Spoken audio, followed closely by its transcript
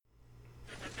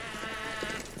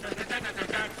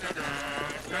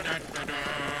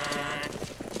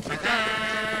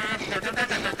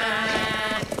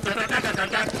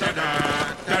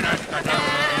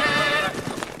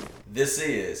This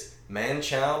is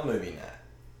Man-Child Movie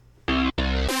Night.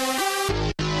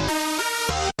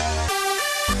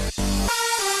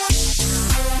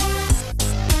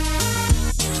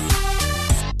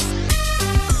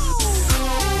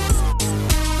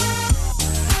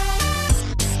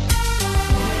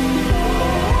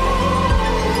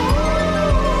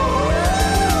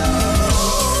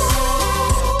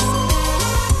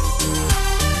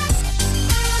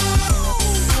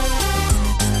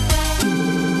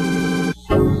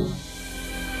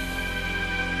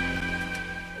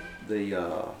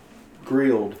 The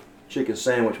grilled chicken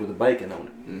sandwich with the bacon on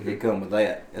it. Mm-hmm. It come with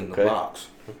that in the box.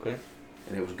 Okay.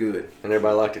 And it was good. And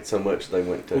everybody liked it so much they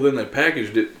went to... Well, then they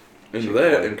packaged it into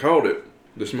that and called it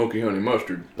the Smoky Honey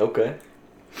Mustard. Okay.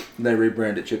 They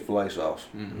rebranded Chick-fil-A sauce.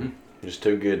 Mm-hmm. Just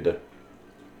too good to...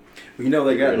 Well, you know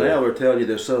they got Really? now, they're telling you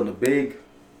they're selling the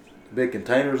big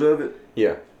containers of it.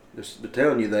 Yeah. They're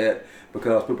telling you that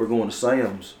because people are going to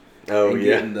Sam's Oh, and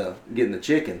yeah. getting the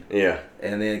chicken. Yeah.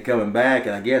 And then coming back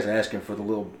and I guess asking for the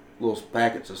little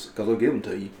packets because they'll give them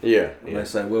to you. Yeah. And they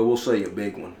say, well, we'll sell you a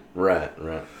big one. Right.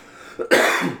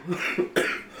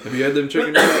 Have you had them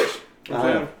chicken nuggets?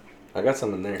 I got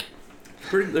some in there.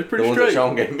 They're pretty The ones that straight.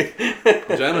 Sean gave me.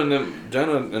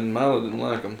 Jana and Milo didn't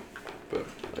like them, but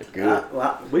They're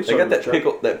good. We They got that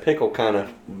served pickle kind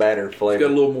of batter it's flavor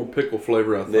got a little more pickle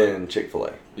flavor, I think. than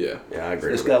Chick-fil-A. Yeah. Yeah, I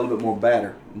agree. It's with got a little bit more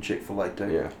batter than Chick-fil-A too.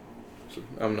 that. Yeah. So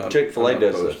I'm not. Chick-fil-A I'm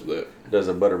not does opposed to that. Does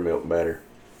a buttermilk batter.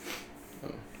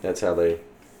 Oh. That's how they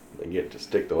get to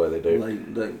stick the way they do.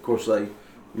 They of course they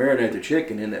marinate their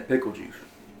chicken in that pickle juice,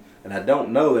 and I don't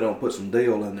know they don't put some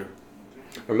dill in there.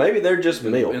 Or maybe they're just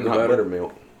In- milk, in the not batter.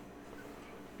 buttermilk.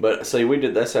 But see,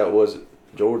 that's how it was at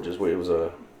George's. It was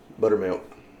a buttermilk.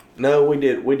 No, we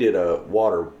did a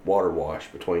water wash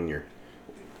between your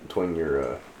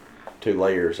two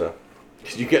layers.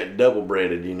 'Cause you got double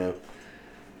breaded, you know.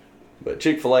 But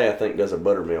Chick-fil-A, I think, does a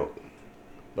buttermilk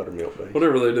base.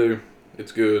 Whatever they do,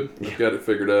 it's good. They've got it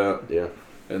figured out, Yeah,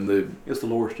 and they It's the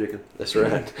Lord's chicken. that's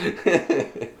right.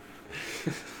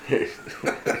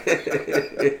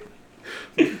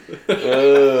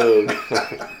 Oh,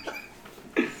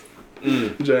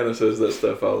 Jana says that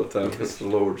stuff all the time. It's the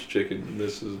Lord's chicken.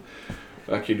 This is,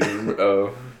 I can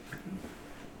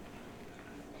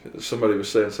somebody was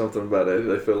saying something about it.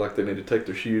 They feel like they need to take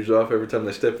their shoes off every time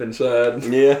they step inside.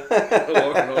 yeah.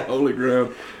 Walking on holy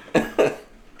ground.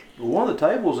 One of the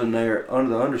tables in there, under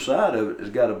the underside of it, has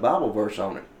got a Bible verse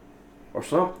on it, or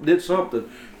did something.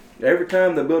 Every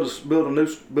time they build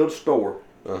a store,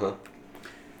 Uh-huh.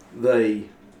 they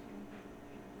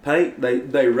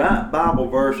write Bible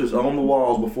verses on the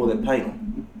walls before they paint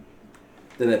them.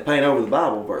 Then they paint over the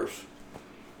Bible verse,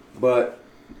 but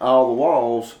all the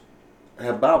walls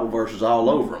have Bible verses all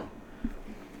over them.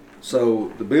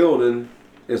 So the building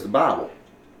is the Bible,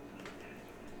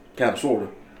 kind of, sort of.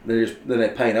 Then they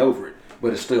paint over it,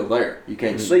 but it's still there. You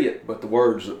can't see it, but the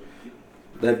words.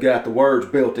 They've got the words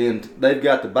built in. They've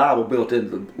got the Bible built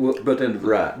into the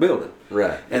Right. building.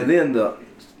 Right. And then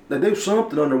they do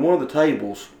something under one of the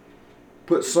tables,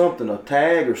 put something, a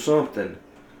tag or something,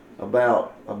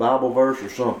 about a Bible verse or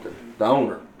something. The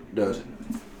owner does it.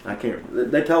 I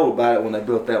can't. They told about it when they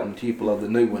built that one, Tupelo, the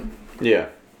new one. Yeah.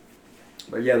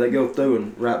 But yeah, they go through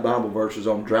and write Bible verses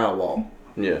on drywall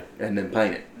Yeah. and then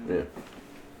paint it. Yeah.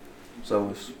 So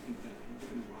it's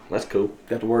That's cool.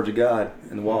 got the words of God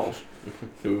in the walls.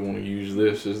 Do we want to use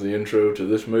this as the intro to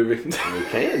this movie? We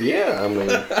can, yeah. I mean,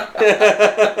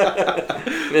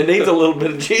 it needs a little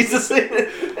bit of Jesus in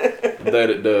it. That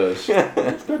it does.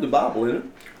 It's got the Bible in it.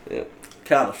 Yeah.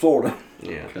 Kind of, sort of.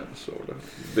 Yeah. Kind of, sort of.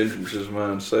 Vengeance is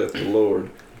mine, saith the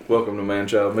Lord. Welcome to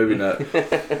Man-Child Movie Night.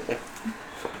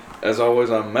 As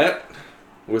always, I'm Matt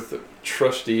with the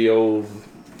trusty old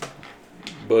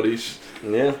buddies.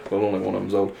 Yeah. Well, only one of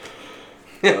them's old.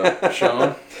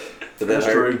 Sean That's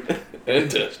true. and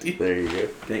Dusty. There you go.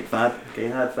 Can't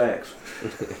hide facts.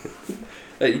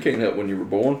 Hey, you can't help when you were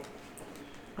born.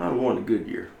 I won a good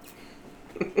year.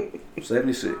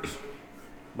 76.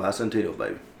 Bicentennial,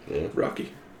 baby. Yeah.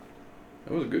 Rocky.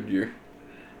 That was a good year.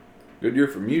 Good year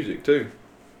for music, too.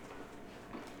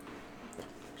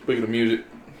 Speaking of music,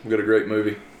 we got a great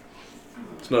movie.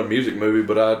 It's not a music movie,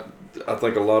 but I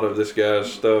think a lot of this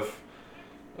guy's stuff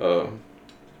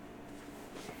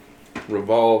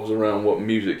revolves around what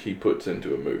music he puts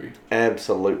into a movie.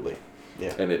 Absolutely.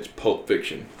 Yeah. And it's Pulp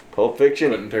Fiction. Pulp Fiction.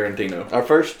 Quentin Tarantino. Our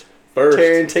first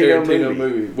Tarantino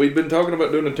movie. We've been talking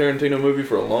about doing a Tarantino movie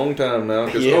for a long time now.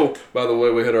 Cause, Yeah. Oh, by the way,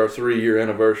 we had our 3-year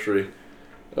anniversary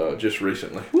just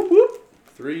recently. Whoop, whoop.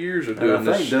 3 years of And doing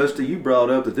I think, this. Dusty, you brought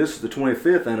up that this is the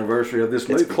 25th anniversary of this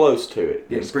movie. It's close to it.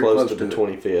 Yeah, It's pretty close close to the to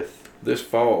it. 25th. this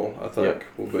fall, I think,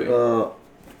 will be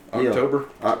October.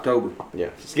 October. Yeah,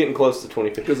 it's getting close to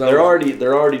 25th. 'Cause They're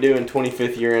already doing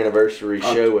 25th year anniversary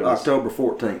showings. October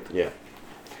 14th. Yeah.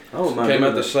 I wouldn't mind Came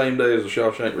doing out the that. same day as the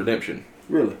Shawshank Redemption,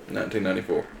 Really?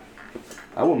 1994.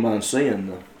 I wouldn't mind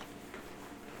seeing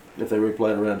if they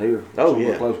replay it around here. Oh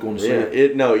Somewhere yeah, close going to see yeah.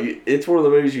 it. It's one of the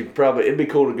movies you probably. It'd be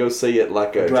cool to go see it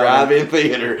like a Drive-in. drive-in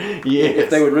theater. Yes. If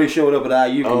they would re-show it up at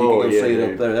IU, you Oh, can go yeah, see it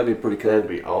dude. up there. That'd be pretty cool. That'd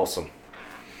be awesome.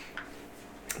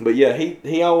 But yeah,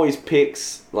 he always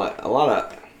picks like a lot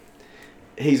of.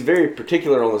 He's very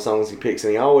particular on the songs he picks,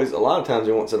 and a lot of times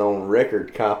he wants it on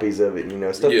record copies of it.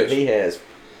 Stuff Yes. that he has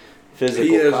physical.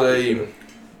 He has copies of.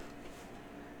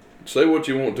 say what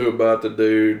you want to about the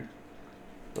dude.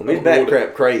 I mean, he's bat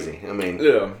crap crazy. I mean,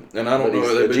 Yeah, and I don't but know. he's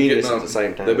They've a been genius getting at the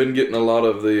same time. They've been getting a lot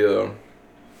of the.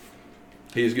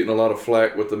 He's getting a lot of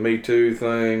flack with the Me Too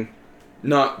thing.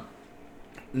 Not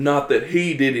that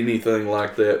he did anything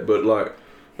like that, but like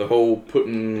the whole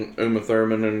putting Uma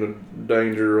Thurman in the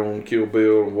danger on Kill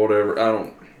Bill or whatever. I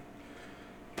don't.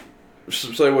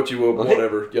 Say what you will, Well,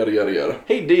 whatever. Yada yada yada.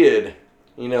 He did,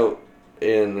 in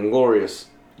Inglourious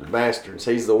Bastards.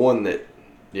 He's the one that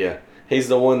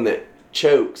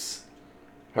chokes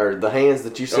her. The hands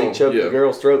that you see choke yeah. the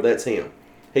girl's throat, that's him.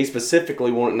 He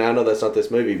specifically wanted. Now I know that's not this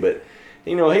movie, but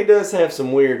he does have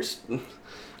some weird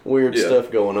Yeah. stuff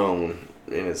going on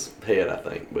in his head, I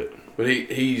think. But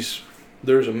he's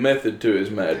there's a method to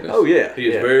his madness. Oh, yeah, He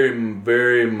is yeah. very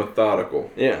very methodical.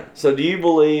 yeah. So do you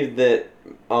believe that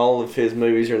all of his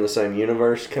movies are in the same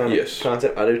universe kind of Yes.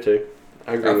 concept? I do too.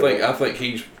 I agree. with that. I think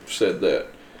he's said that.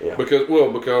 Yeah. Because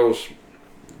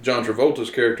John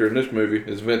Travolta's character in this movie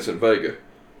is Vincent Vega.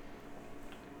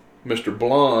 Mr.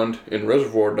 Blonde in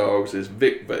Reservoir Dogs is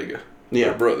Vic Vega. Yeah.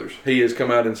 They're brothers. He has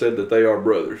come out and said that they are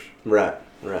brothers. Right.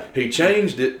 He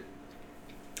changed it.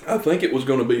 I think it was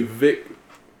going to be Vic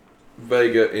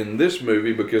Vega in this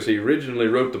movie because he originally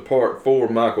wrote the part for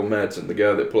Michael Madsen, the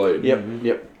guy that played Yep.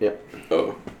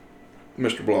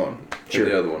 Mr. Blonde Sure.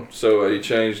 in the other one. So he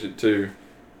changed it to.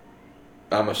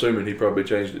 I'm assuming he probably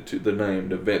changed it to the name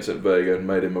to Vincent Vega and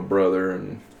made him a brother.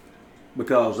 And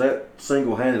Because this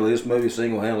movie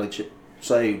single-handedly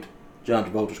saved John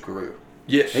Travolta's career.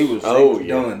 yes, He was Oh,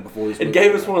 yeah. done before this movie. It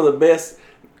gave us one of the best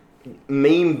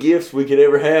meme gifts we could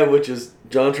ever have, which is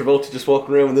John Travolta just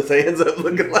walking around with his hands up,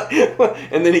 looking like,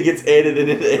 and then he gets edited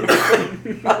into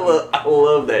everything. I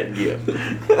love that gift.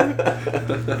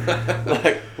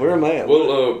 Like, where am I at?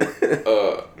 Well,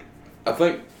 I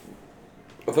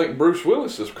think Bruce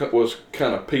Willis was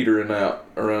kind of petering out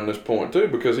around this point too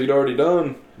because he'd already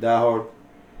done Die Hard.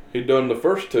 He'd done the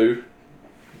first two,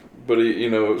 but it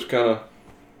was kind of.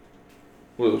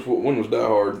 Well, when was Die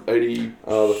Hard? 89?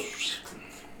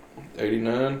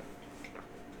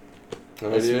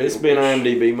 It's been an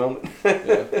IMDb moment.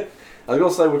 Yeah. I was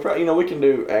gonna say we probably we can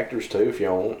do actors too if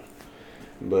y'all want,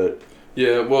 but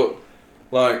Yeah, well,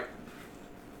 like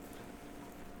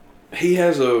he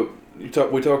has we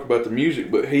talk about the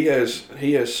music, but he has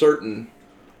certain.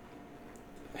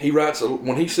 He writes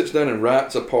when he sits down and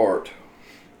writes a part.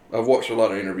 I've watched a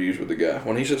lot of interviews with the guy.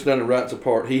 When he sits down and writes a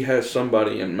part, he has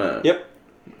somebody in mind. Yep.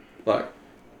 Like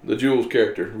the Jules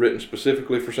character, written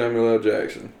specifically for Samuel L.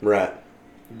 Jackson. right.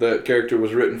 That character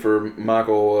was written for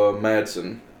Michael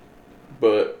Madsen,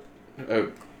 but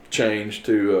changed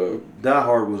to Die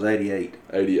Hard was 88.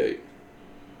 88.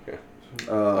 I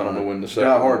don't know when the second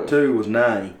Die Hard was. 2 was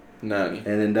 90. 90. And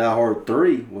then Die Hard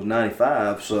 3 was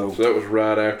 95, So that was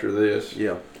right after this.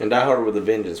 yeah, And Die Hard with a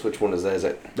Vengeance. Which one is that? Is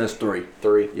that that's 3.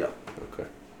 3? Yeah. Okay.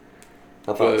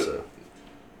 I thought But- so.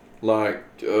 Like,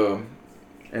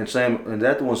 And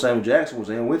that the one Samuel Jackson was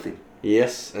in with him.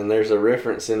 Yes, and there's a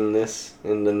reference in this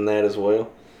and in that as well.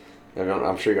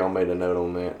 I'm sure y'all made a note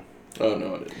on that. oh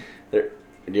no, I didn't.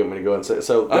 Do you want me to go and say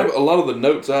so? A lot of the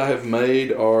notes I have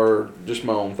made are just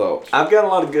my own thoughts. I've got a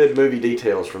lot of good movie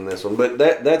details from this one, but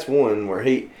that's one where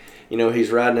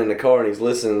he's riding in the car and he's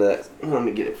listening to that. Let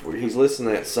me get it for you. He's listening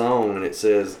to that song and it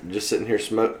says, "Just sitting here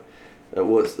smoke."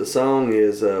 What's the song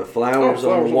is "Flowers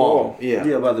on the Wall." Yeah.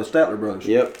 Yeah, by the Statler brothers.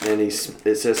 Yep, and it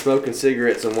says smoking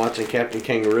cigarettes and watching Captain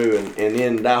Kangaroo, and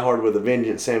in Die Hard with a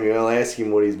Vengeance, Samuel L. asked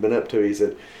him what he's been up to. He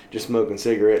said, just smoking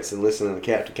cigarettes and listening to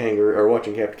Captain Kangaroo, or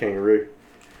watching Captain Kangaroo.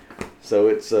 So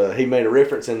it's he made a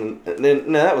reference, and then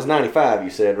now that was 95, you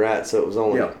said, right? So it was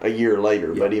only a year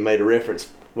later, but he made a reference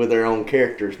with their own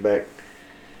characters back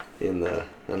in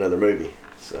another movie.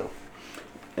 So,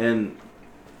 And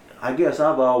I guess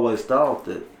I've always thought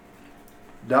that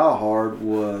Die Hard 3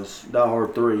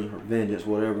 or Vengeance,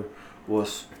 whatever,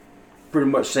 was pretty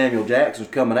much Samuel Jackson's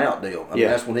coming out deal. I mean, Yeah.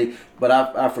 that's when he. But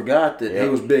I forgot that Yeah. he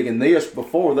was big in this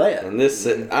before that. And this,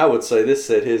 I would say, this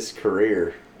set his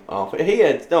career off. He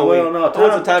had no. Well, he, no, what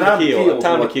was it, Time to Kill. was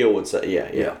Time to what- Kill would say, yeah.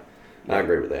 Yeah. I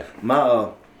agree with that. My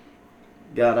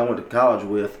guy that I went to college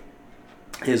with,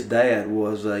 his dad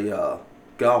was a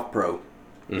golf pro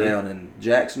Mhm. down in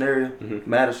Jackson area, Mhm.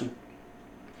 Madison,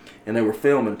 and they were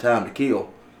filming Time to Kill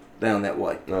down that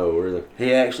way. Oh, really?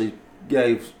 He actually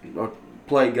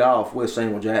played golf with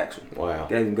Samuel Jackson. Wow.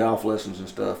 Gave him golf lessons and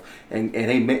stuff.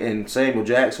 And Samuel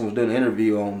Jackson was doing an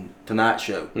interview on Tonight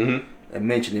Show Mm-hmm. and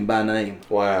mentioned him by name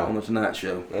on Wow. the Tonight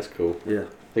Show. That's cool. Yeah.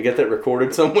 They got that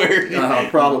recorded somewhere?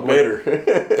 Probably.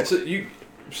 Better. So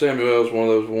Samuel's one of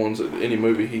those ones that any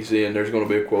movie he's in, there's going to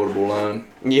be a quotable line.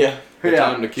 Yeah. The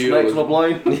Time to Kill Snakes is- on a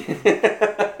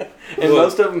plane. And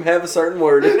most of them have a certain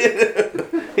word in it.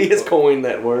 He has coined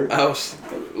that word. I was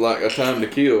like, A Time to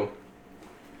Kill.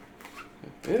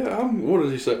 Yeah, what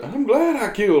did he say? I'm glad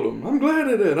I killed him. I'm glad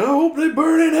I did. I hope they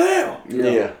burn in hell.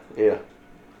 Yeah. Yeah.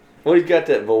 Well, he's got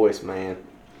that voice, man.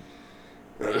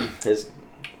 His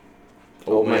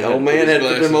old man had to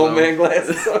put them old man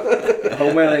glasses on. The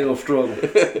whole man ain't gonna struggle.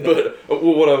 But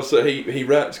what I was saying, he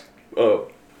writes,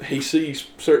 he sees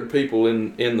certain people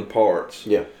in the parts.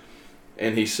 Yeah.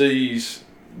 And he sees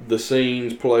the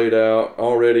scenes played out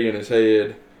already in his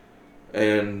head,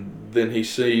 and then he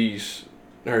sees,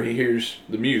 or he hears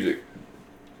the music.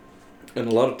 And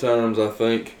a lot of times I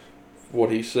think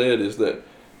what he said is that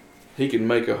he can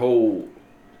make a whole,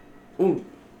 well,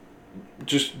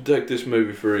 just take this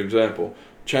movie for example,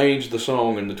 change the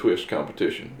song in the twist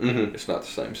competition. Mm-hmm. It's not the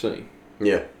same scene.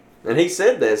 Yeah. And he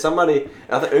said that. Somebody,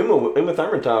 I think Uma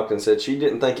Thurman talked and said she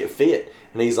didn't think it fit.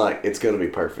 And he's like, it's going to be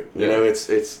perfect. You Yeah. know,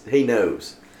 it's he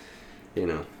knows. You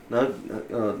know.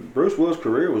 Now, Bruce Willis'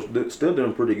 career was still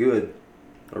doing pretty good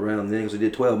around then because he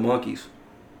did 12 Monkeys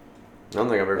I don't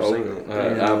think I've ever seen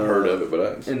that. And, I've heard of it,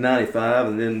 but I in 95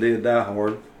 and then did Die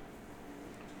Hard.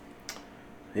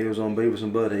 He was on Beavis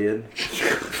and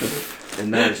Butthead in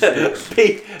 96.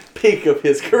 Peak of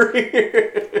his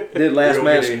career. Did Real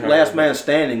Getting Hard. Last Man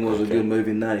Standing was a good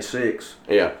movie in 96.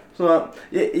 Yeah. So,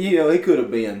 you know, he could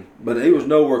have been, but he was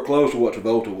nowhere close to what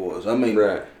Travolta was. I mean,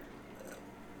 Right.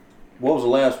 what was the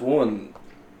last one?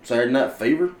 Saturday Night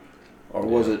Fever? Or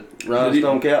was it Did he-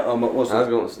 Rhinestone Cow? What was I was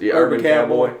it? going to say Urban Urban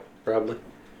Cowboy. Cowboy. Probably.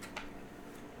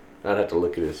 I'd have to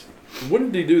look at his.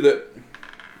 when did he do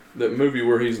that movie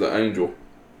where he's the angel?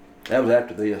 That was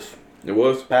after this. It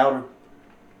was? Powder?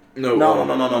 No, No.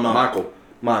 Michael.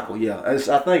 Michael, yeah. I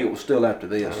think it was still after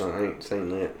this. I ain't seen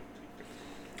that.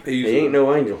 He's, He ain't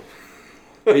no angel.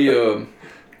 He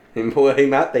Boy, he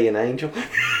might be an angel.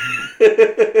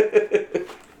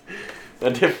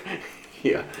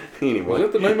 Yeah. Anyway. was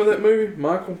that the name of that movie,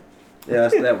 Michael? Yeah,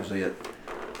 that was it.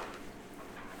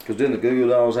 Because didn't the Goo Goo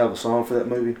Dolls have a song for that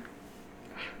movie?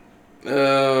 I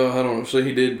don't know. See,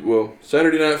 he did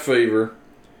Saturday Night Fever,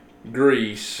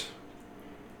 Grease,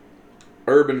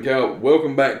 Welcome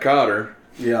Back, Kotter,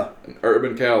 Yeah. and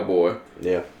Urban Cowboy,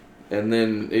 Yeah. and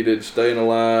then he did Staying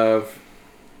Alive.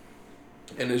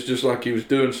 And it's just like he was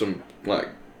doing some like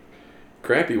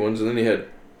crappy ones, and then he had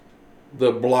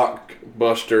the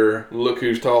blockbuster Look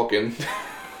Who's Talking.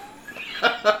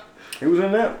 He was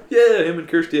in that? Yeah, him and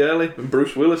Kirstie Alley, and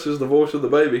Bruce Willis is the voice of the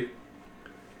baby.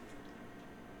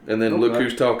 And then Look Okay.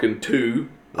 Who's Talking 2.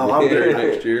 Oh, I'm there getting,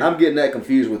 next year. I'm getting that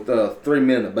confused with 3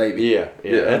 Men and a Baby. Yeah.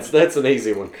 Yeah. That's an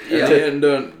easy one. Yeah. And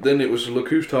then it was Look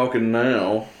Who's Talking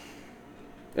Now,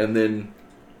 and then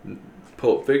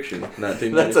Pulp Fiction,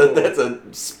 1994. That's a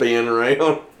spin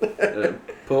around.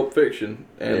 Pulp Fiction,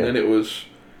 and Yeah. then it was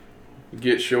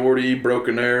Get Shorty,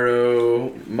 Broken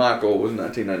Arrow, Michael was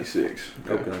 1996.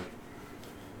 Okay.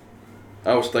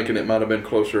 I was thinking it might have been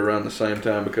closer around the same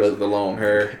time because of the long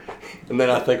hair. And then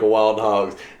I think of Wild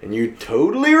Hogs, and you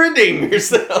totally redeem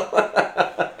yourself.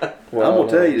 I'm gonna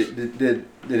tell you, did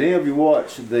any of you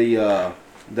watch the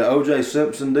O.J.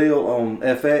 Simpson deal on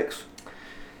FX?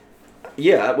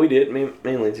 Yeah, we did. Me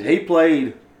and Lindsay. He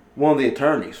played one of the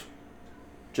attorneys.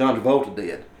 John Travolta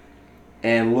did,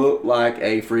 and looked like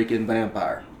a freaking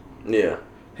vampire. Yeah.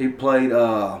 He played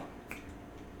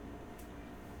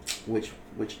which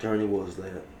attorney was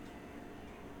that?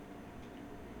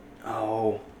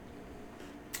 Oh,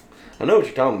 I know what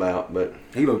you're talking about, but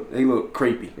he looked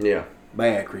creepy, yeah.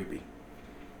 bad creepy.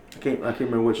 I can't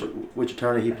remember which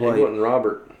attorney he He played. wasn't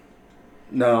Robert.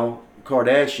 No,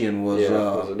 Kardashian was It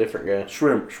was a different guy.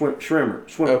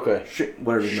 Schwimmer. Okay.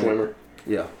 Whatever his name. Schwimmer.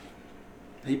 Yeah.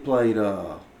 He played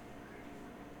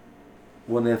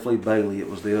wasn't F. Lee Bailey, it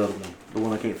was the other one. The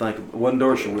one I can't think of. It wasn't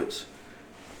Dershowitz.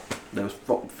 There was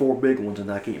four big ones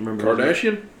and I can't remember. his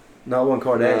name. Kardashian? No, it wasn't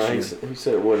Nah, Kardashian. he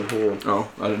said it wasn't him. Oh,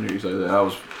 I didn't hear you say that. I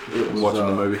was It was, watching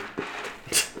the movie.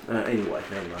 Anyway,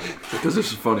 never mind. Because this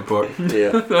is the funny part.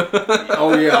 Yeah.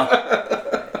 Oh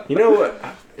yeah. You know what?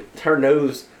 Her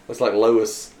nose was like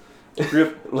Lois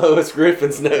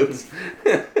Griffin's nose.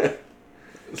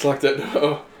 It's like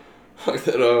that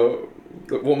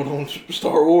woman on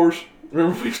Star Wars.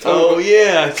 Remember we was talking Oh about?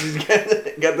 yeah, she's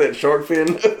got that shark fin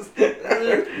nose.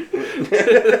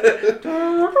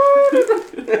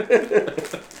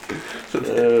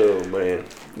 Oh man,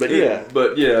 but yeah,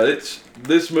 It's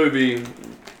this movie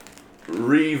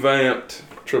revamped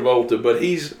Travolta, but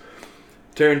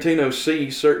Tarantino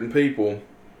sees certain people.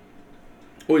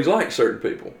 Well, he's like certain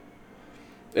people,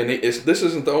 and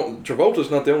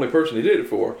Travolta's not the only person he did it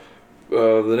for.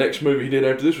 The next movie he did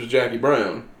after this was Jackie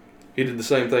Brown. He did the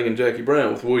same thing in Jackie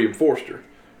Brown with William Forster.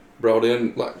 Brought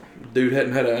in, like, dude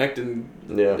hadn't had an acting,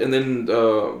 yeah, and then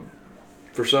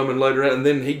for some and later on, and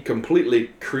then he completely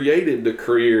created the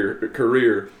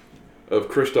career of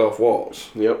Christoph Waltz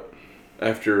yep.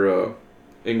 after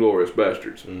Inglourious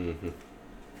Bastards. Mm-hmm.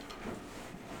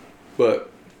 But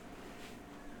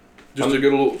just a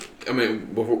good little. I mean,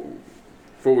 before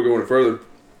we go any further,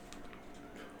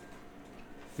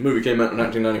 the movie came out in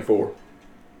 1994.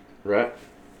 Right.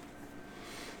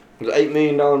 It was an $8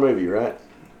 million movie, right?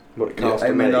 What it cost to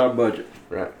 $8 make. million budget.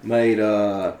 Right. Made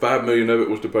 $5 million of it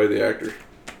was to pay the actors.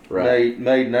 Right.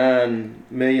 made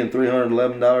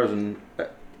 $9,311 and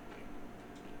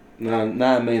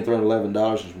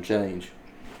 $9,311 and some change,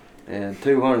 and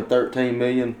 $213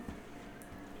 million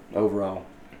overall.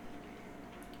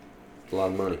 A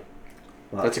lot of money.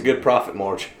 That's a good profit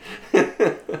margin.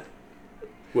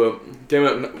 Well, came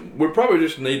out. We probably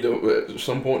just need to, at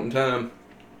some point in time,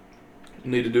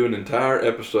 need to do an entire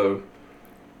episode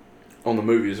on the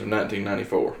movies of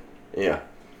 1994 Yeah.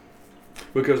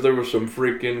 because there were some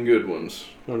freaking good ones.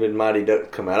 When did Mighty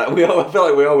Duck come out? I feel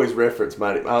like we always reference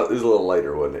Mighty. It was a little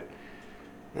later, wasn't it?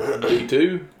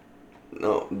 D2.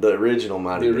 No, the original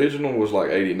Mighty. The Duck. original was like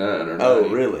 89 or 90. Oh,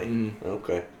 really?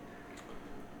 Okay.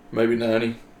 Maybe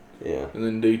 90. Yeah. And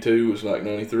then D2 was like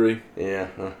 93. Yeah.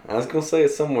 I was gonna say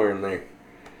it's somewhere in there.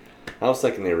 I was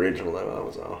thinking the original though. I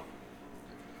was off.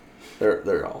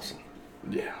 They're awesome.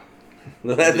 Yeah.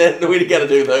 We got to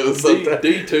do those. sometime.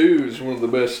 D2 is one of the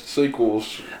best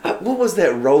sequels. What was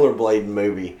that rollerblading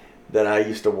movie that I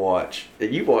used to watch?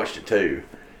 You watched it too,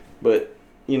 but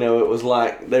you know it was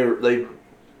like they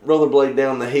rollerblade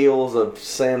down the hills of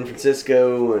San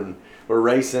Francisco and were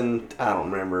racing. I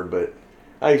don't remember, but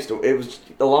I used to. It was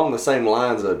along the same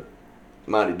lines of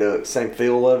Mighty Ducks, same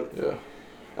feel of it. Yeah.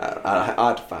 I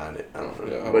had to find it. I don't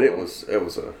know, Yeah, but it was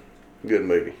a good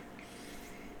movie.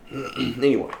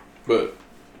 Anyway, But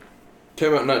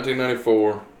came out in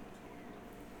 1994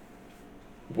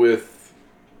 with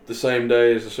the same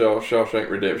day as the Shawshank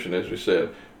Redemption, as we said.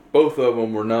 Both of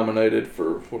them were nominated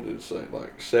for, what did it say,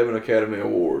 like 7 Academy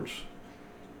Awards.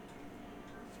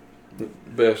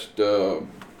 Best,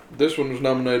 this one was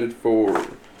nominated for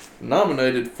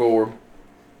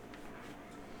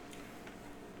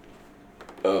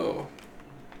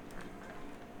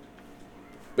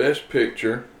Best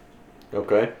Picture.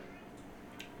 okay.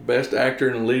 Best Actor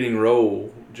in a Leading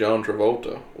Role, John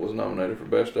Travolta was nominated for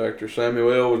Best Actor.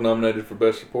 Samuel L. was nominated for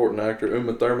Best Supporting Actor.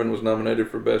 Uma Thurman was nominated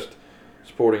for Best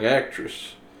Supporting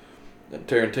Actress. And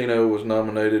Tarantino was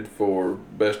nominated for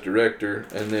Best Director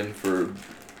and then for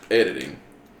Editing.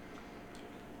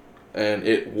 And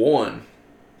it won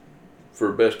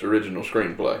for Best Original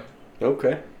Screenplay.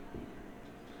 Okay.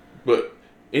 But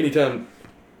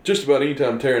just about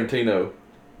anytime Tarantino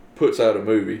puts out a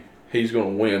movie, he's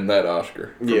going to win that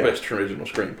Oscar for Yeah. Best Original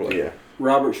Screenplay. Yeah.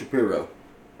 Robert Shapiro.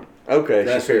 Okay.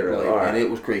 That's who Shapiro. played, All right. and it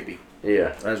was creepy. Yeah.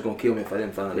 That was gonna kill me if I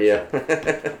didn't find it. Yeah.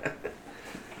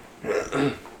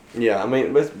 Yeah, I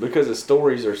mean, because the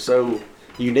stories are so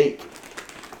unique,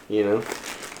 you know.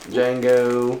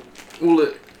 Django.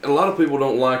 Well, a lot of people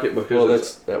don't like it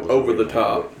because that was over the remake,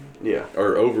 top but yeah.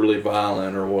 or overly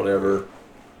violent or whatever.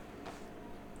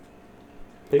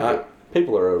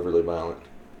 People are overly violent.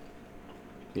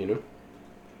 You know.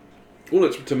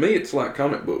 Well, to me, it's like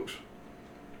comic books.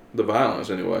 The violence,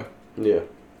 anyway. Yeah.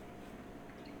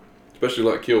 Especially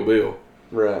like Kill Bill.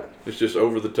 Right. It's just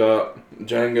over the top.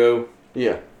 Django.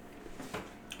 Yeah.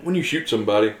 When you shoot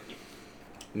somebody, I've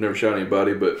never shot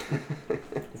anybody, but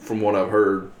from what I've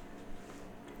heard,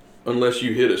 unless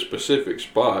you hit a specific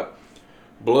spot,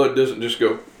 blood doesn't just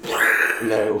go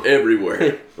No.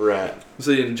 everywhere. Right.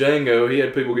 See, in Django, he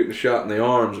had people getting shot in the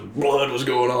arms, and blood was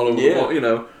going all over the wall, you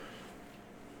know.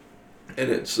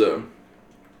 And it's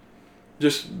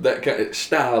just that kind. It's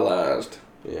stylized,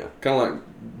 Yeah. kind of like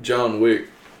John Wick.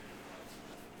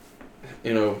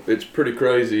 you know, it's pretty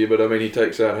crazy, but I mean, he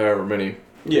takes out however many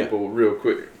Yeah. people real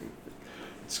quick.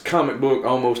 It's comic book,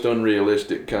 almost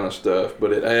unrealistic kind of stuff,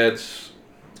 but it adds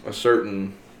a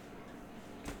certain,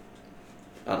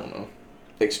 I don't know.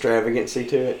 Extravagancy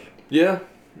to it. Yeah,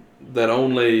 that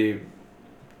only,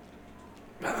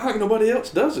 I don't think nobody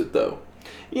else does it though.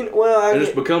 You know, well, It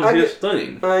just becomes his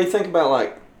thing. You think about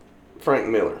like Frank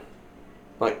Miller,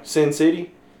 like Sin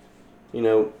City. You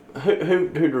know, who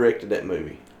directed that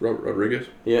movie? Robert Rodriguez.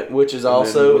 Yeah, which is And then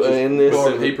also which is in this.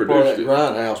 part of- he Part of produced that it.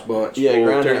 Grindhouse bunch. Yeah,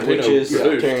 Well, Grindhouse, which Tarantino is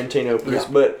produced. Tarantino produced,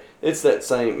 Yeah. but it's that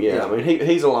same. Yeah, Yeah. I mean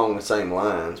he's along the same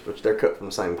lines, but they're cut from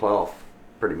the same cloth,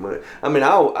 pretty much. I mean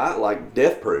I like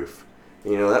Death Proof.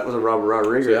 You know, that was a Robert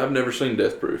Rodriguez. See, I've never seen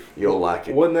Death Proof. You'll like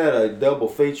it. Wasn't that a double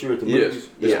feature at the Yes, movies?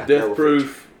 it's Yeah, Death Double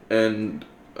Proof and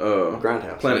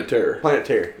Grindhouse. Planet Terror. Planet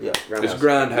Terror. Yeah. It's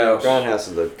Grindhouse. Grindhouse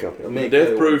is the company. Me and Death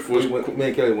Kelly Proof was- me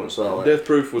and Kelly went and saw it. Death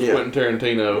Proof was Yeah. Quentin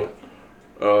Tarantino.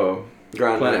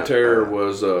 Grindhouse. Planet Terror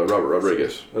was Robert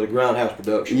Rodriguez. It was a Grindhouse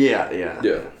production. Yeah.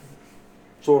 Yeah.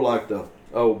 Sort of like the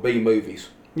old B movies.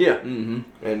 Yeah. Mm-hmm.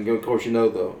 And of course, you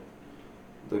know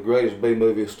the greatest B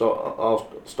movie star of all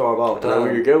I know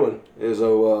where you're time going. is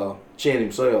Chin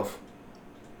himself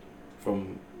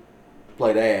from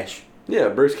played Ash, Yeah,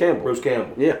 Bruce Campbell. Bruce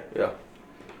Campbell. Yeah. Yeah.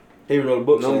 He wrote a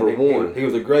book Number saying he- one. He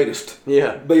was the greatest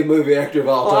Yeah. B movie actor of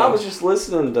all Well, time. I was just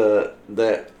listening to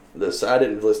that. I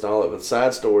didn't listen to all of it, but the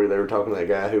side story they were talking to that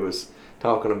guy who was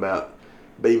talking about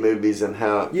B movies and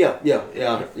how Yeah. He did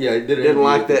an didn't interview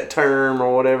like with that term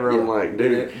or whatever. him. I'm like,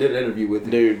 did an interview with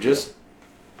him. dude, just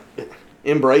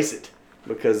embrace it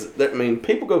because that, I mean,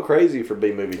 people go crazy for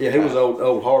B movie. Yeah, he was an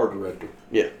old horror director.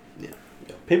 Yeah.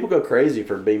 People go crazy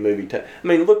for B movie. I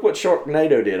mean, look what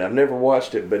Sharknado did. I've never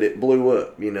watched it, but it blew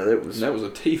up. You know, And that was a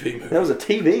TV movie. that was a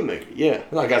TV movie. Yeah,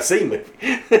 like a C movie.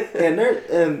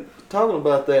 And talking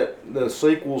about that, the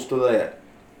sequels to that,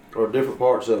 or different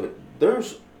parts of it,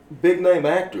 there's big name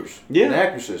actors Yeah. and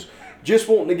actresses just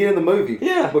wanting to get in the movie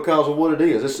Yeah. because of what it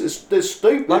is. It's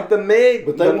stupid, Like the Meg,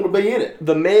 but they want to be in it.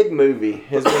 The Meg movie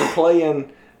has been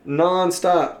playing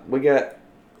non-stop. We got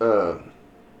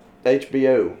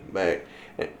HBO back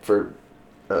for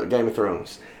Game of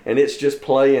Thrones, and it's just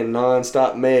playing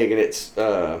non-stop Meg, and it's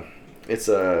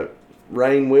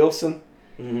Rainn Wilson,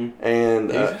 Mm-hmm. and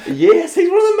yes, he's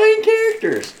one of the main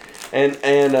characters, and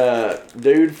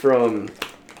dude from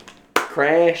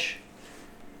Crash,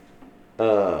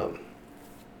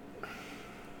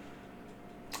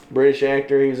 British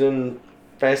actor, he's in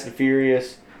Fast and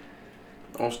Furious.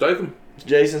 On Statham. It's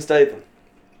Jason Statham.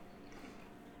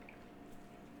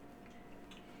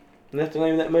 Isn't that the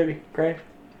name of that movie? Crash?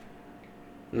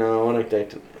 No, I think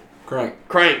that's Crank.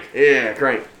 Crank. Yeah,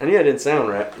 Crank. I knew that didn't sound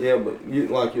right. Yeah, but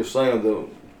like you're saying, the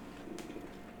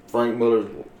Frank Miller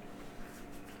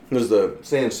It was the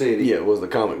Sin City. it was the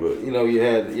comic book. You know, you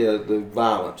had the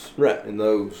violence Right. in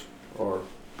those are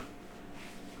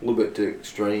a little bit too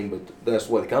extreme, but that's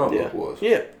the way the comic Yeah. book was.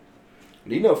 Yeah.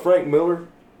 Do you know Frank Miller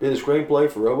did a screenplay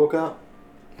for RoboCop?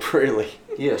 Really?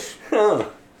 Yes. Huh.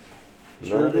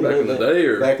 Sure No, I did. didn't Back know in the that. day,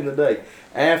 or Back in the day,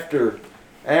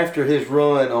 after his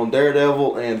run on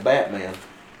Daredevil and Batman,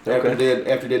 after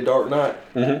Okay. he did Dark Knight,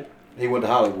 Mhm. he went to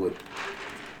Hollywood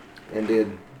and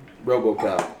did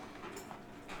RoboCop.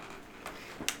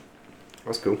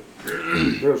 That's cool.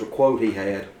 There was a quote he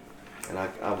had, and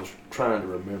I was trying to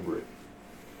remember it.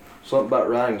 Something about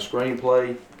writing a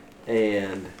screenplay,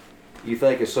 and you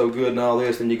think it's so good and all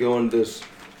this, then you go into this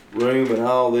room and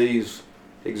all these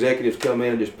executives come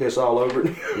in and just piss all over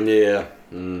it. Yeah.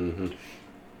 Mm-hmm.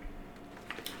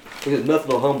 Because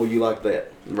nothing will humble you like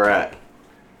that. Right.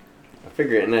 I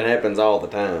figure it, and that happens all the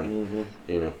time. Mm-hmm.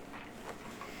 You know.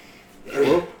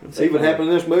 Well, it's even happened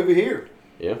in this movie here.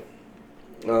 Yeah.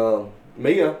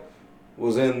 Mia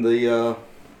was in the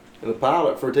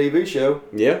pilot for a TV show.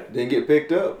 Yeah. Didn't get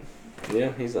picked up.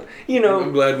 Yeah. He's like, you I'm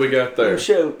know, glad we got there.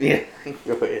 show. Yeah.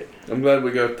 Go ahead. I'm glad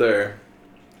we got there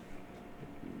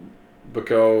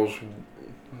because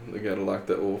they gotta like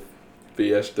that little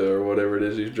Fiesta or whatever it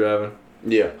is he's driving.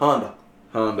 Yeah. Honda.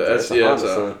 Honda. That's That's a yeah. Honda,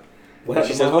 That's son. What She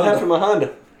happened says, to "What my happened to my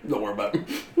Honda?" Don't worry about it.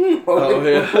 oh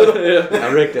yeah, yeah.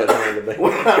 I wrecked that Honda, baby.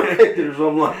 When I wrecked it or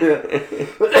something like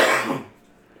that.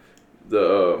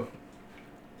 The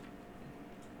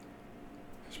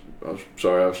I was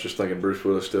sorry. I was just thinking Bruce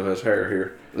Willis still has hair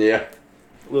here. Yeah.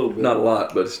 A little bit. Not a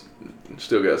lot, but it's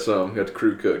still got some. Got the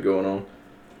crew cut going on.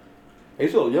 He's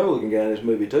still a young looking guy in this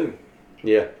movie too.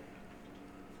 Yeah.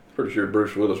 Pretty sure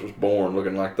Bruce Willis was born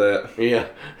looking like that. Yeah.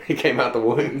 He came out the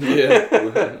womb.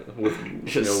 Yeah, with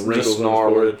Just wrinkles on his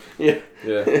snarling. forehead. Yeah.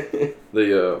 Yeah,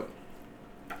 the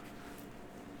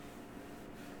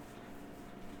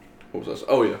what was I?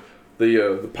 Oh yeah,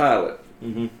 The pilot,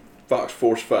 Mm-hmm. Fox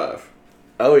Force 5.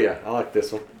 Oh yeah, I like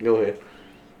this one. Go ahead.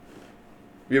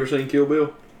 You ever seen Kill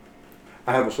Bill?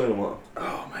 I haven't seen them all.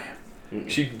 Oh man.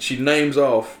 Mm-mm. She names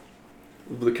off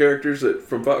the characters that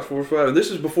from Fox Force 5. And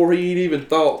this is before he'd even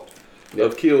thought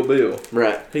of Kill Bill.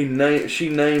 Right. She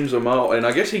names them all, and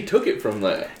I guess he took it from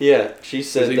that. Yeah, she 'Cause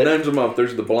said he that. names them off.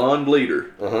 There's the blonde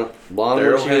leader, Blonde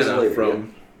Daryl one, she was the Hannah leader,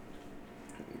 from.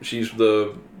 She's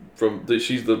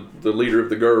she's the leader of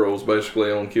the girls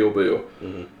basically on Kill Bill. yeah.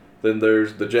 Mhm. Then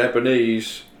there's the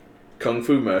Japanese kung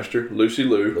fu master Lucy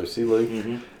Liu. Lucy Liu.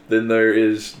 Mm-hmm. Then there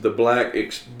is the black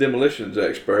demolitions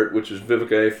expert, which is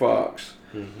Vivica A. Fox.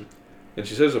 Mhm. And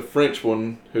she says a French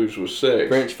one whose was sex.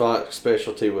 French Fox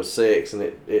specialty was sex, and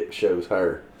it shows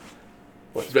her.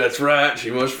 That's right.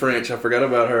 She was French. I forgot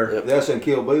about her. Yep. That's in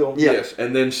Kill Bill. Yeah. Yes.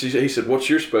 And then he said, "What's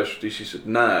your specialty?" She said,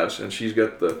 "Knives." And she's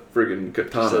got the friggin'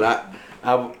 katana.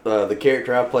 Said the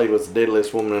character I played was the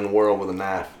deadliest woman in the world with a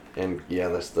knife, and yeah,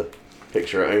 that's the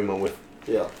picture of Uma with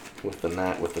Yeah. the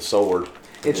knife with the sword.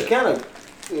 And she kind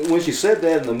of, when she said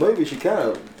that in the movie, she kind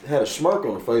of had a smirk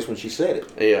on her face when she said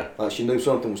it. Yeah, Like she knew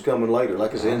something was coming later.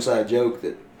 Like it's an inside joke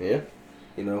that, yeah.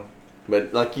 you know.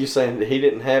 But like you saying, he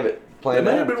didn't have it They planned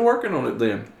might have out. been working on it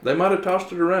then. They might have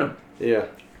tossed it around. Yeah,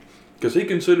 Because he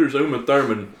considers Uma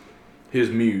Thurman his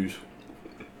muse.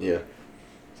 yeah.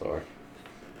 Sorry.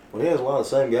 Well, he has a lot of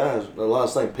the same guys, a lot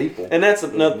of the same people. And that's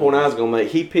another point I was gonna make.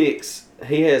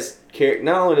 He has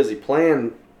not only does he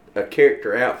plan a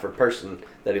character out for a person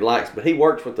that he likes, but he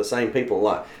works with the same people a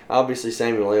lot. Obviously,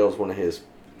 Samuel L. is one of his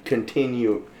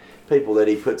continued people that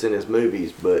he puts in his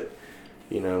movies, but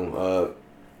you know,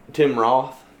 Tim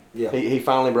Roth. Yeah. He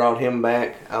finally brought him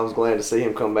back. I was glad to see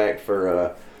him come back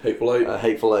for Hateful Eight.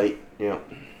 Hateful Eight. Yeah,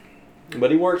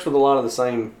 but he works with a lot of the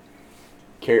same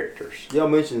characters. Y'all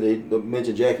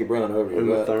mentioned Jackie Brown over here.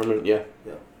 Uma Right? Thurman, yeah.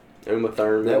 Uma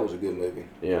Thurman. That was a good movie.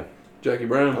 yeah. Jackie I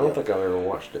Brown. don't think I've ever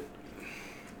watched it.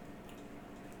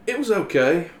 It was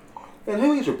okay. And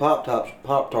who eats her Pop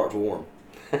Tarts warm?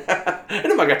 Ain't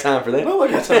nobody got time for that. No, I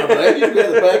got time for that. You can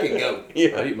go back and go. I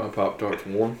Yeah. eat my Pop-Tarts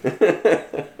warm.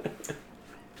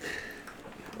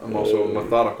 I'm also a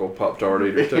methodical Pop-Tart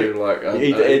eater too. Like You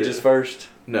eat the edges first?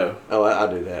 No, Oh, I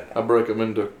do that. I break them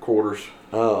into quarters.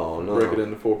 Oh, no. Break it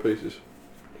into 4 pieces.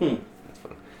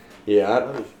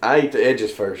 Yeah, I eat the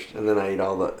edges first, and then I eat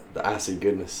all the icy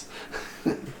goodness.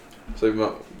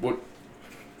 So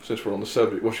since we're on the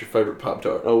subject, what's your favorite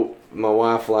Pop-Tart? Oh, my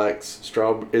wife likes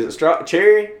strawberry. Is it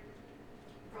cherry?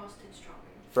 Frosted strawberry.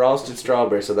 Frosted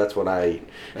strawberry, so that's what I eat.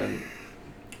 And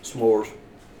S'mores.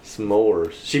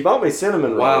 S'mores. She bought me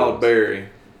cinnamon wild rolls. berry.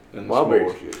 And Wild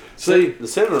s'mores. berry's good. See, The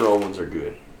cinnamon roll ones are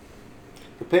good.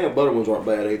 The peanut butter ones aren't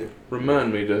bad either.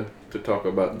 remind me to talk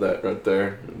about that right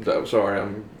there. I'm sorry,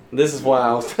 I'm This is why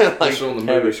I was like just on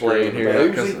the have movie it screen playing here.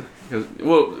 in the back. Because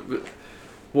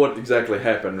what exactly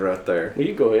happened right there? Well,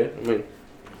 you go ahead. I mean,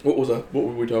 What were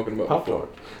we talking about? Pop before?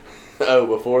 Tart. Oh,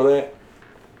 before that?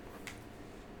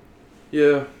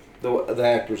 Yeah. The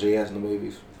actors he has in the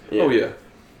movies. Oh yeah.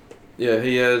 Yeah,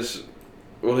 he has.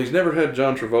 Well, he's never had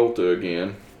John Travolta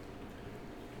again.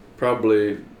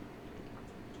 Probably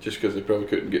just because they probably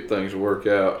couldn't get things to work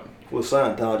out. Well,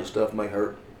 Scientology stuff may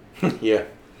hurt. Yeah.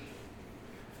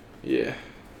 Yeah.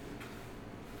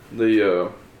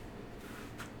 The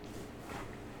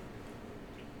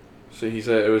see,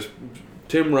 it was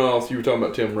Tim Roth. You were talking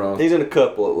about Tim Roth. He's in a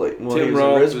couple at least. Well, he Tim was in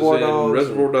Roth Reservoir is in Dogs.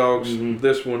 Reservoir Dogs. Mhm.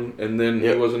 This one, and then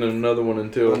Yep. he wasn't in another one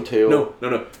until no.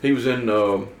 He was in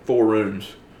 4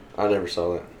 Rooms. I never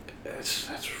saw that.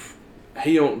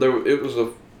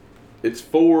 It's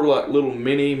 4 like little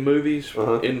mini movies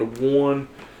Uh-huh. into one,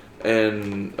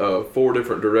 and 4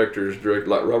 different directors direct.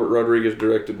 Like Robert Rodriguez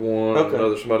directed one,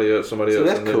 Okay. somebody else, So and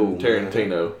that's then cool,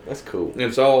 Tarantino. That's cool. And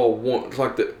it's all one. It's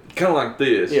like kind of like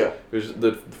this. Yeah. There's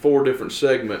the 4 different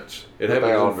segments. It They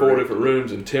happens all in 4 directed different it.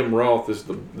 rooms, and Tim Roth is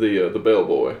the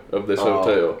bellboy of this Oh.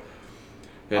 hotel.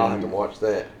 I'll have to And watch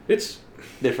that. it's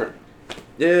Different.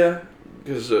 yeah,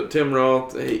 because Tim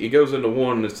Roth he goes into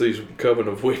one. And it's these coven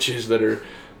of witches that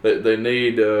they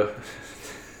need they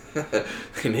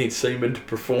need semen to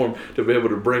perform to be able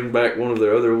to bring back one of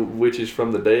their other witches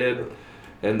from the dead,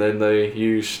 and then they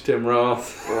use Tim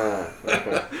Roth. Right.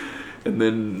 Okay. And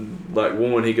then, like,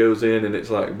 one, he goes in and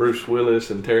it's like Bruce Willis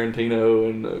and Tarantino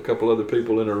and a couple other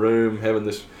people in a room having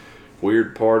this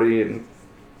weird party, and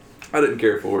I didn't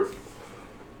care for it.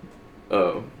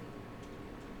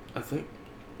 I think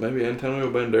maybe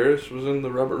Antonio Banderas was in the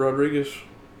Robert Rodriguez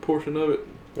portion of it.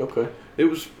 Okay.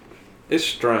 It's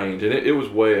strange, and it was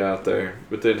way out there.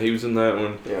 But then he was in that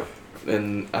one, Yeah.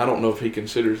 and I don't know if he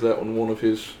considers that one of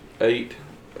his 8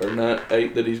 or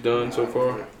 8 that he's done so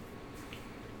far.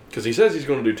 Because he says he's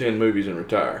going to do 10 movies and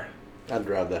retire. I'd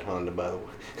drive that Honda, by the way.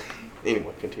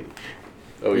 Anyway, continue.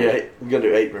 Oh, Yeah, we're going to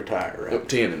do 8 and retire, right? Oh,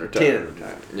 10 and retire. 10 and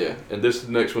retire. Yeah, and this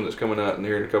next one that's coming out in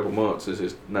here in a couple months is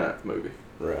his 9th movie.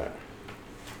 Right.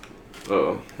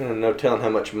 Uh-oh. No telling how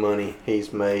much money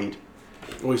he's made.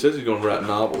 Well, he says he's going to write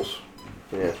novels.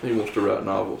 Yeah. He wants to write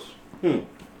novels.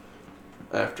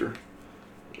 After.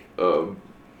 I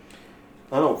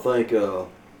don't think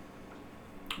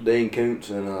Dean Koontz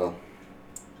and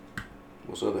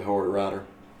what's the other horror writer?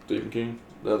 Stephen King.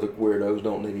 The other weirdos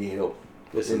don't need any help.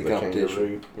 This In is the the competition.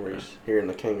 kangaroo, where he's hearing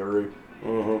the kangaroo.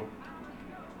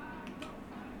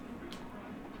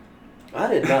 I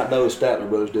did not know Statler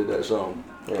Brothers did that song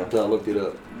Yeah. until I looked it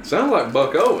up. Sounds like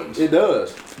Buck Owens. It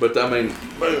does. But, I mean,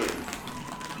 boom.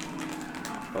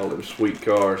 All them sweet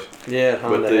cars. Yeah,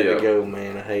 Honda the, had to go,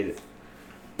 man. I hate it.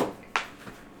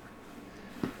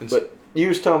 And But you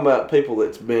was talking about people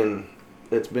that's been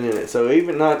in it. So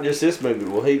even not just this movie.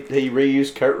 Well, he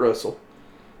reused Kurt Russell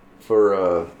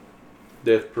for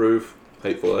Death Proof,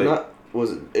 Hateful Eight. not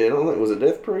was it? I don't think was it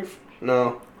Death Proof.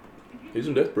 No. He's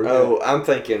in Death Proof. Oh, I'm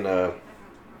thinking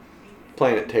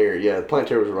Planet Terror. Yeah, Planet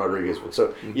Terror was a Rodriguez one.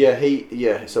 So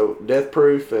yeah, so Death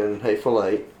Proof and Hateful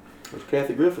Eight. There's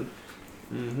Kathy Griffin.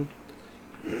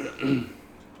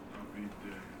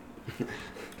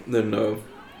 Then,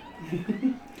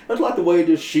 That's like the way he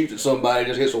just shoots at somebody,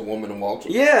 just hits a woman and walks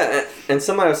away. Yeah, and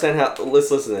somebody was saying how.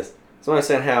 Let's listen to this. Somebody was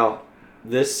saying how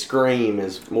this scream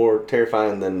is more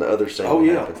terrifying than the other scene. Oh,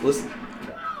 that yeah. happens. Listen.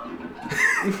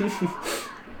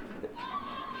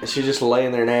 And she's just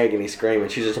laying there in agony, screaming.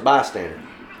 She's just a bystander.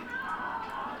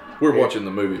 we're watching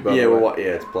the movie, by Yeah, the way.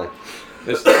 it's playing.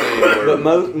 It's the scene where...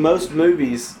 But most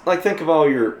movies, like think of all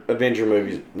your Avenger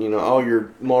movies, all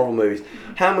your Marvel movies.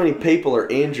 How many people are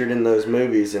injured in those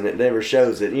movies, and it never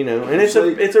shows it, And it's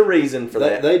a reason for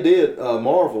that. They did.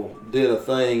 Marvel did a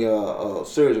thing, a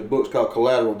series of books called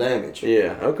Collateral Damage.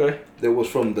 Yeah. Okay. That was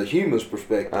from the human's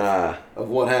perspective Ah. of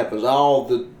what happens. All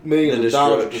the millions of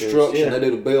dollars of destructions, destruction yeah. they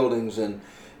do to buildings and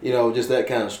just that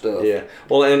kind of stuff. Yeah.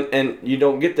 Well, and you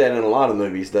don't get that in a lot of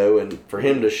movies though. And for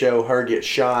him to show her get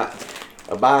shot,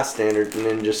 a bystander, and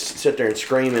then just sit there and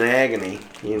scream in agony,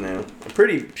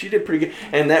 she did pretty good.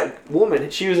 And that woman,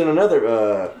 she was in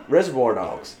another Reservoir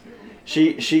Dogs.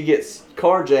 She gets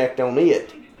carjacked on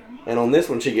it, and on this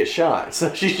one she gets shot.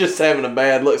 So she's just having a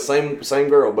bad look. Same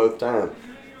girl both times.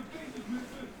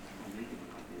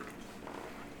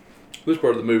 This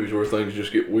part of the movie is where things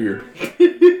just get weird.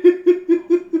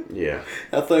 Yeah.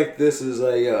 I think this is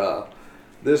a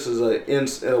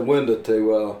window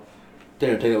to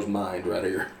Tarantino's mind right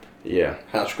here. Yeah.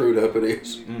 How screwed up it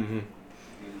is. Mm-hmm.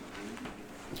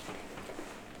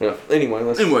 Yeah. Anyway,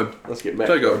 let's get back.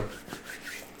 Take a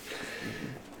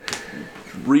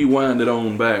rewind it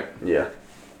on back. Yeah.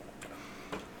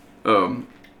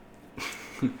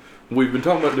 We've been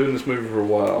talking about doing this movie for a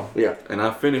while. Yeah. And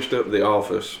I finished up The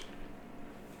Office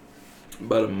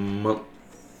about a month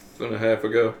and a half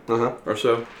ago or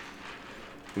so.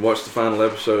 Watched the final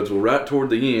episodes. Well, right toward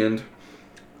the end,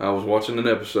 I was watching an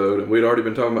episode, and we'd already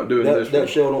been talking about doing this. That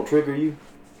show don't trigger you?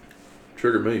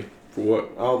 Trigger me for what?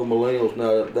 All the millennials,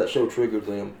 no, that show triggers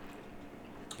them.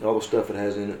 All the stuff it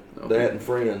has in it. Okay. That and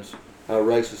Friends. How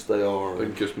racist they are. They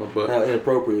can kiss my butt. How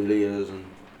inappropriate it is. And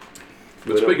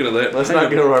But speaking of that, Let's not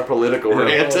get on our political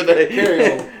rant today.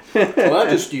 Carry on. Well,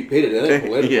 that's just stupidity. That ain't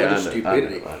political. Yeah, That's just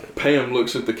stupidity. I know. Pam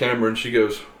looks at the camera and she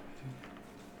goes,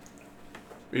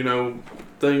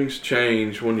 things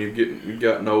change when you've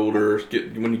gotten older,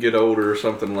 when you get older or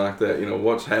something like that.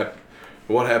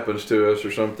 What happens to us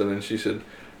or something. And she said,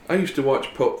 I used to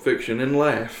watch Pulp Fiction and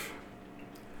laugh.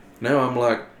 Now I'm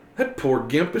like, that poor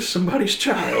gimp is somebody's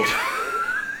child.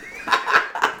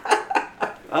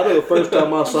 I know the first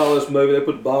time I saw this movie, they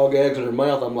put ball gags in her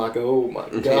mouth. I'm like, oh my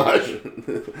gosh.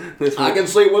 I can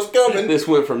see what's coming. This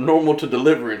went from normal to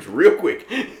deliverance real quick.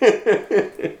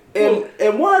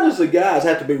 And why does the guys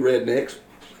have to be rednecks?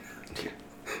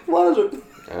 Why does it?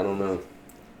 I don't know.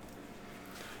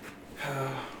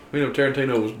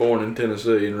 Tarantino was born in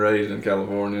Tennessee and raised in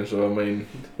California, so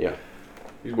Yeah.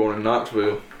 he's born in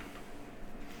Knoxville.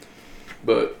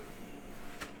 But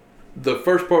the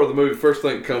first part of the movie, first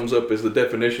thing that comes up is the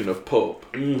definition of pulp.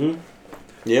 Mm-hmm.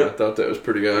 I Yep. thought that was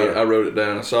pretty good. Yeah. I wrote it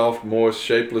down. A soft, moist,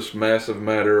 shapeless mass of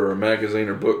matter or a magazine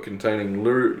or book containing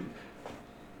lurid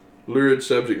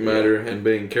subject matter and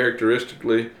being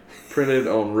characteristically printed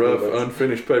on rough,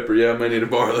 unfinished paper. Yeah, I may need to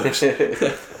borrow those.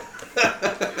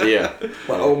 Yeah.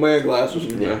 My old man glasses.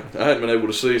 Yeah, I hadn't been able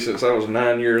to see since I was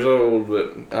 9 years old,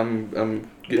 but I'm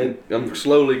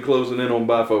slowly closing in on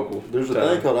bifocal. There's a time.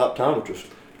 thing called optometrist.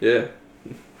 Yeah.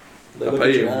 They I look pay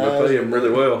at your him. I pay him eyes. really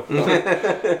well.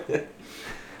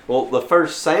 Well, the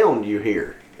first sound you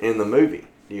hear in the movie,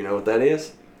 do you know what that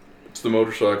is? It's the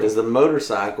motorcycle. Is the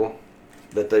motorcycle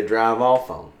that they drive off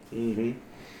on. Mm-hmm.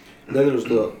 Then there's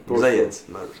of course, Zed's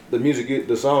motorcycle. the music,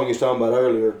 the song you was talking about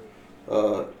earlier.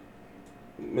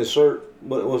 Miss Cert,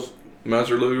 what it was?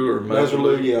 Mazerloo or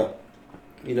Mazerloo, yeah.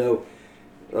 You know,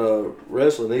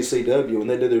 wrestling ECW when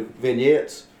they do their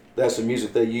vignettes, that's the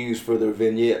music they use for their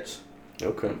vignettes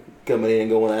Okay. coming in and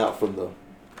going out from the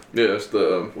Yeah, it's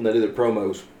the when they do their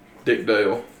promos. Dick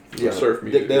Dale. Yeah, Surf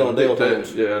music. Dick Dale and Dale Dale,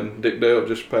 Tones. yeah, and Dick Dale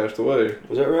just passed away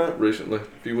Was that right? recently,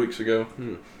 a few weeks ago.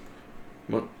 Hmm.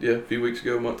 A few weeks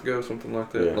ago, a month ago, something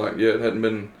like that. Yeah. It hadn't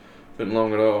been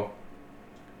long at all.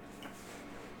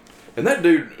 And that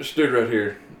dude stood right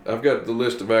here. I've got the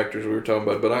list of actors we were talking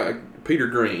about, but Peter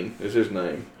Green is his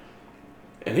name,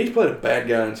 and he's played a bad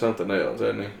guy in something else,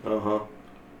 hasn't he? Uh-huh.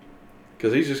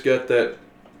 Because he's just got that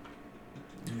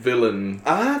villain.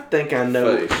 I think I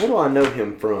know. Face. What do I know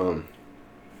him from?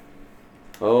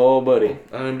 Oh, buddy.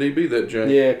 IMDb that jank.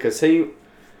 Yeah, because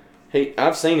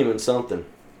I've seen him in something.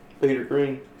 Peter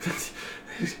Green.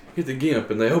 He's the Gimp,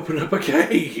 and they open up a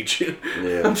cage.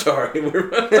 Yeah. I'm sorry.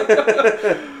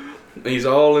 He's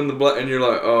all in the black, and you're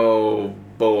like, oh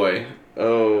boy,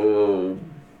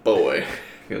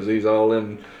 because he's all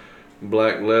in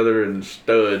black leather and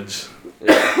studs. He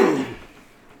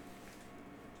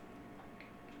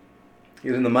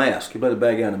was in The Mask. He played the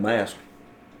bad guy in The Mask.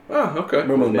 Oh, okay.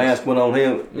 Remember when The Mask went on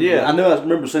him? Yeah. I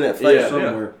remember seeing that face Yeah.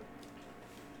 somewhere.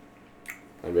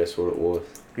 I guess what it was.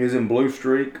 He was in Blue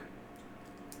Streak.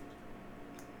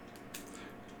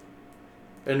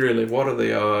 And really, what are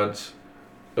the odds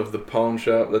of the pawn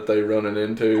shop that they running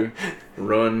into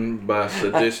run by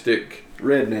sadistic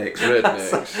Rednecks.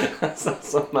 rednecks? I saw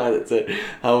somebody that said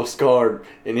I was scarred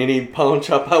in any pawn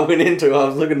shop I went into. I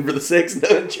was looking for the sex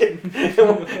dungeon,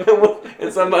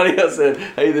 and somebody else said,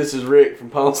 "Hey, this is Rick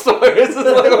from Pawn Stars. It's like,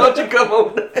 why don't you come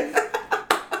on?"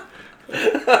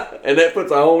 And that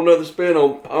puts a whole nother spin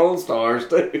on Pawn Stars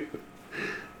too.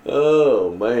 Oh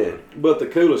man. But the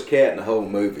coolest cat in the whole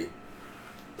movie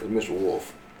is Mr.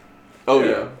 Wolf. Oh Yeah.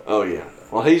 yeah. Oh yeah.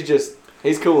 Well,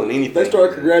 he's cool in anything. They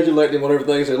started congratulating him on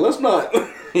everything and said, let's not.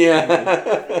 Yeah.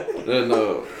 And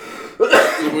so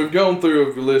we've gone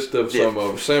through a list of some of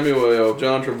them. Samuel L.,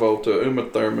 John Travolta, Uma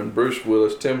Thurman, Bruce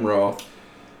Willis, Tim Roth,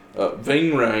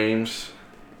 Ving Rhames,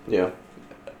 Yeah.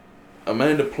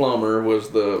 Amanda Plummer was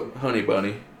the Honey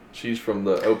Bunny. She's from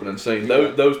the opening scene.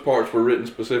 Those parts were written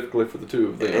specifically for the two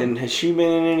of them. And has she been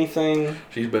in anything?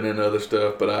 She's been in other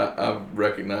stuff, but I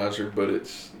recognize her. But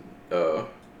it's he's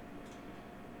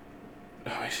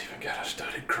even got a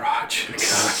studded crotch.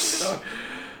 Gosh.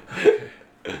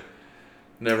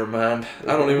 Never mind.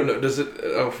 I don't even know. Does it?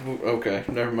 Oh, okay.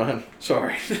 Never mind.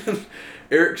 Sorry.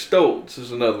 Eric Stoltz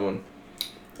is another one.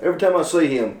 Every time I see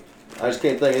him, I just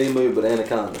can't think of any movie but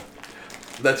Anaconda.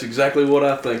 That's exactly what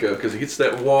I think of because he gets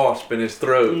that wasp in his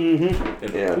throat. Mm-hmm.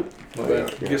 And, Yeah. my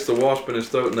bad. He gets the wasp in his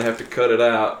throat and they have to cut it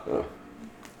out. Oh.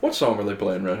 What song are they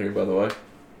playing right here, by the way?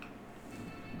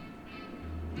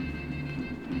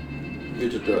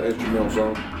 It's just an instrumental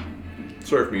song.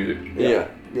 Surf music. Yeah.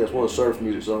 Yeah, it's one of the surf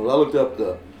music songs. I looked up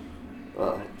the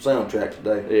soundtrack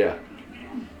today. Yeah.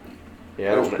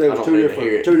 Yeah. There was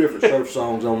two different surf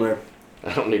songs on there.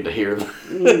 I don't need to hear them.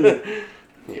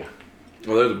 Yeah.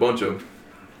 Well, there's a bunch of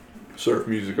surf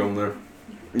music on there.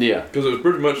 Yeah. Because it was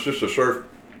pretty much just a surf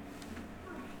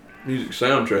music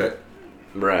soundtrack.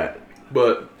 Right.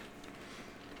 But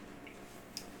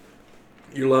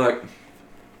you're like,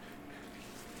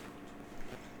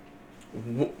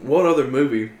 what other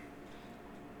movie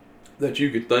that you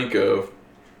could think of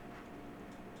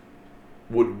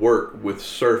would work with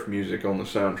surf music on the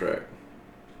soundtrack?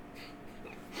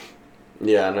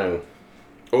 Yeah, I know.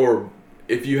 Or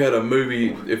if you had a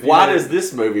movie, Why does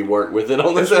this movie work with it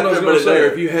on the That's what I was soundtrack? going to say.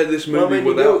 There. If you had this movie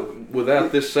Well, I mean,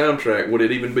 without this soundtrack, would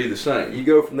it even be the same? You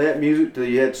go from that music to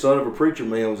you had Son of a Preacher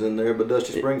Man was in there, but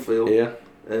Dusty Springfield. Yeah.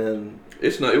 And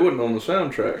It's not. It wasn't on the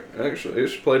soundtrack. Actually,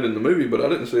 it's played in the movie, but I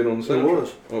didn't see it on the it soundtrack.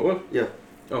 was. Oh, it was. Yeah.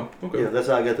 Oh, okay. Yeah, that's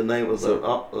how I got the name of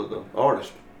the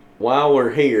artist. While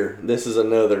we're here, this is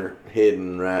another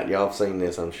hidden, right? Y'all have seen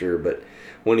this, I'm sure, but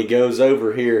when he goes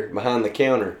over here behind the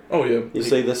counter, Oh yeah. you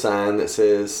see the sign that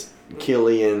says "Kill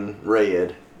in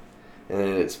red," and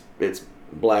then it's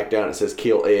blacked out. And it says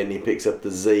 "Kill Ed," and he picks up the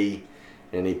Z,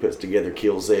 and he puts together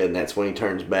 "Kill Zed," and that's when he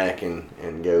turns back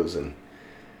and goes and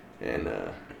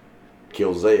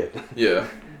kills Zed. Yeah.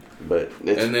 But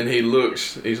it's, And then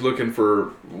he's looking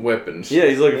for weapons. yeah,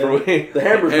 he's looking for The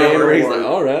hammer's not hammer. gonna He's work. like,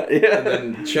 all right, And yeah,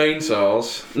 then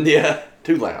chainsaws. yeah,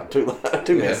 too loud, too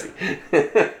Yeah. messy.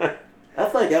 I I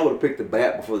think I would have picked the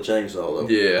bat before the chainsaw though.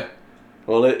 Yeah.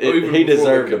 Well, even he before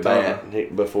deserved the a katana.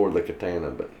 bat before the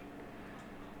katana, but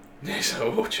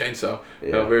So chainsaw.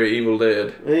 Yeah. How very Evil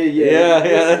Dead. yeah,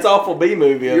 that's awful B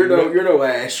movie. You're no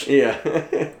Ash.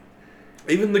 Yeah.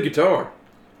 Even the guitar.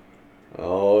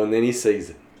 Oh, and then he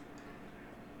sees it.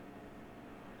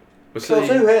 But So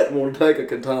see, who hadn't want to take a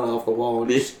katana off the wall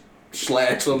and just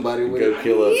slash somebody with Go it?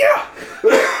 kill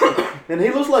a And he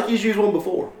looks like he's used one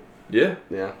before. yeah.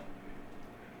 yeah.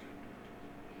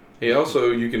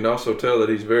 You can also tell that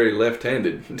he's very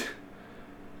left-handed.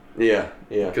 Yeah,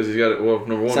 yeah, Because he's got it, well,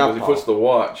 number one, because he Southpaw. puts the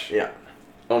watch yeah,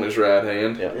 on his right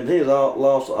hand. Yeah. And he's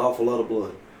lost an awful lot of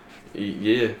blood.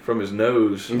 Yeah, from his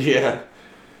nose. yeah.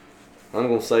 I'm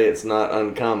gonna say it's not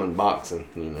uncommon boxing,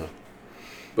 you know.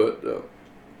 But,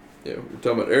 yeah, we're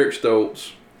talking about Eric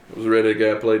Stoltz. Was a redhead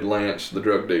guy, played Lance, the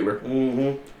drug dealer.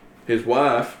 Mm-hmm. His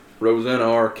wife, Rosanna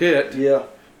Arquette, Yeah.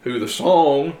 who the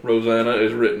song Rosanna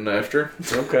is written after.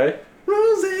 Okay.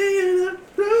 Rosanna,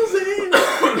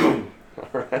 Rosanna.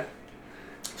 All right.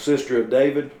 Sister of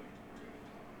David.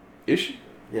 Is she?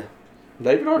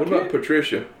 David What about Arquette.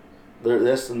 Patricia?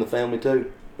 That's in the family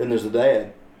too. Then there's the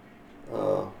dad.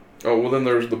 Oh, well, then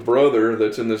there's the brother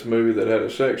that's in this movie that had a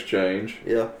sex change.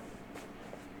 Yeah.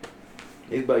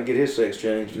 He's about to get his sex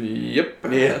changed. Yep.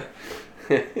 Yeah.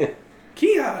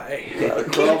 Ki. Right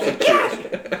across the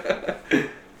chest.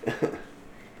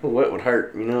 Well, that would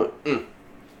hurt, you know.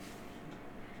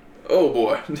 Oh,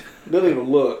 boy. Doesn't even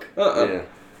look. Yeah.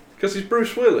 Because he's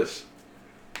Bruce Willis.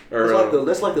 Or,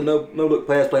 That's like the no look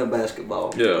pass playing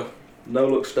basketball. yeah. No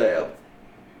look stab.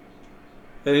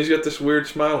 And he's got this weird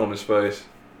smile on his face.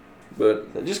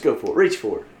 But, Just go for it. Reach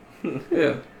for it.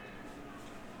 yeah.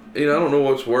 You know, I don't know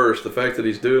what's worse, the fact that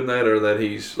he's doing that or that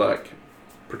he's, like,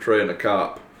 portraying a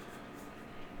cop.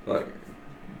 Like,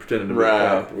 pretending to be a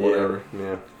cop or whatever.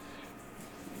 Yeah.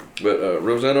 But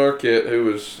Rosanna Arquette, who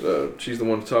was, she's the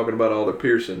one talking about all the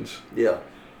piercings. Yeah.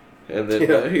 And then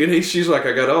Yeah. she's like,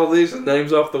 I got all these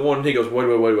names off the one. And he goes, wait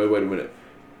a minute.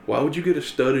 Why would you get a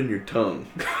stud in your tongue?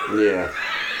 Yeah.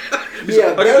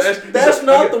 Yeah, that's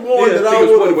not the one that I He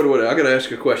goes, would. wait, I got to ask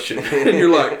you a question. And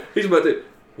you're like, he's about to,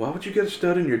 why would you get a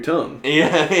stud in your tongue?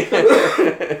 Yeah.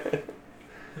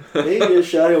 He just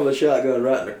shot him with a shotgun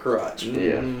right in the crotch.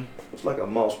 Yeah. It's like a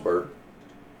moss bird.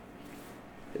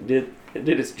 It did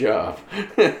its job.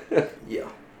 Yeah.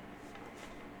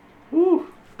 Woo.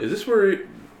 Is this where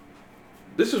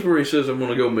he says I'm going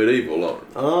to go medieval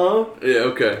on it? Yeah,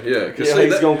 okay, yeah. Cause Yeah, see,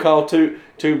 he's gonna call two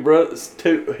brothers.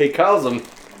 He calls them.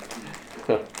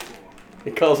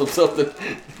 He calls them something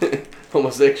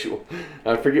homosexual.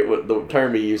 I forget what the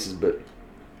term he uses, but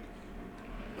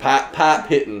pipe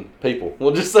hitting people.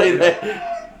 We'll just say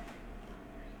that.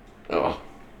 Oh.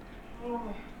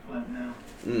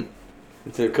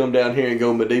 So come down here and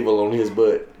go medieval on his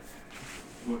butt.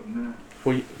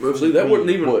 Well, see, that wasn't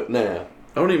even. What now?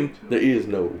 I don't even. There is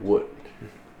no what.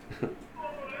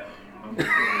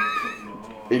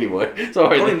 Anyway, I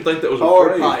sorry. don't even think that was a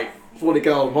Hard phrase. pipe. That's what he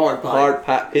called him. Hard pipe. Hard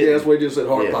pipe Yeah, hitting. that's what he just said.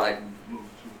 Hard Yeah. pipe.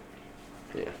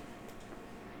 Yeah.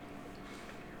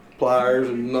 Pliers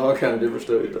and all kind of different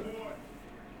stuff.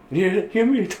 You hear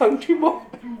me talking to you, boy?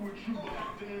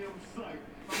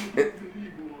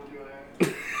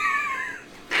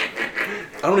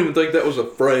 I don't even think that was a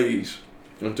phrase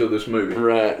until this movie.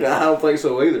 Right. I don't think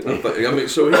so either. I mean,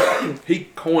 so he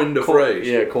coined a phrase.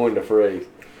 Yeah, coined a phrase.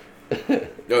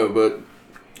 Oh, but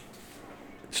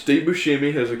Steve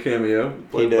Buscemi has a cameo. He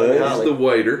Buddy does. He's the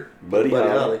waiter, Buddy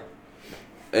Holly.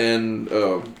 and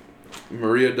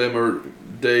Maria de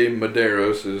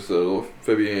Medeiros is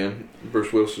Fabienne,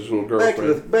 Bruce Willis's little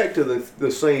girlfriend. Back to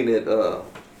the scene at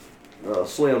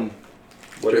Slim.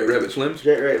 Jack whatever. Rabbit Slims.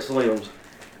 Jack Rabbit Slims.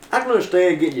 I can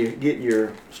understand getting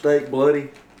your steak bloody.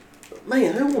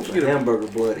 Man, who wants a hamburger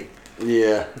bloody?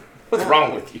 Yeah. What's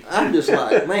wrong with you? I'm just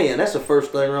like, man, that's the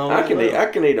first thing wrong. I can with eat. I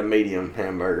can eat a medium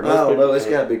hamburger. I don't people know. It's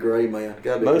can't. got to be gray, man.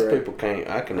 Got to be Most gray. people can't.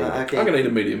 I can eat. I it. I can't. can eat a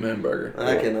medium hamburger.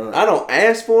 I cannot. I don't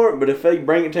ask for it, but if they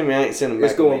bring it to me, I ain't sending them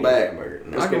back. It's going a medium back. Hamburger.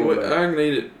 No. It's I can going back. I can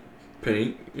eat it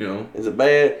pink, you know. Is it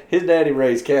bad? His daddy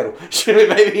raised cattle. Should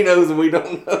maybe he knows and we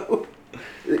don't know.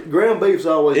 Ground beef's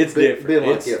always It's been different.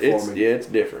 like It's, that it's for me. yeah, it's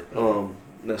different.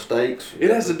 The steaks. It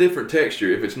has a different texture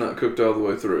if it's not cooked all the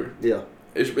way through. Yeah.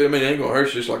 I mean, it ain't gonna hurt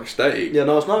you just like a steak. Yeah,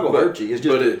 no, it's not going to But- hurt you. It's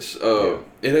just. But it's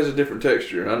it has a different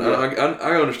texture.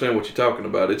 I understand what you're talking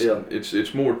about. It's Yeah.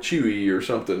 it's more chewy or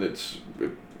something.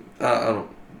 I don't.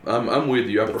 I'm with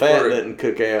you. I The fat prefer it. doesn't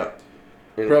cook out.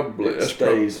 And Probably it that's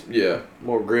stays yeah.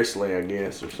 more gristly, I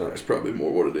guess, or something. That's probably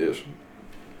more what it is.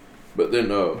 But then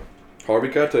Harvey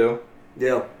Keitel,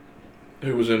 Yeah.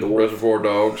 who was in Reservoir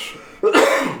Dogs,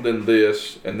 then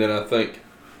this, and then I think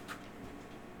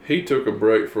he took a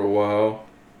break for a while.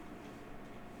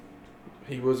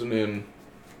 He wasn't in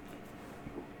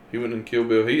Kill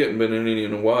Bill. He hadn't been in any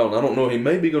in a while, and I don't know. He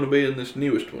may be going to be in this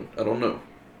newest one. I don't know.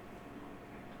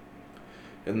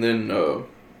 And then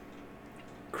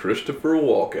Christopher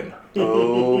Walken.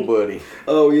 Oh, buddy.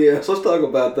 Oh yes, let's talk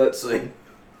about that scene.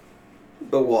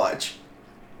 The watch.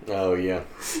 Oh, yeah.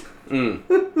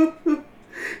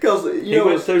 Because He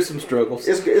went through some struggles.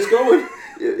 it's going.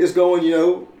 You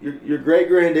know, your great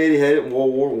granddaddy had it in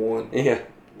World War One. Yeah.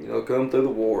 You know, come through the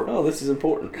war. Oh, this is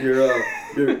important.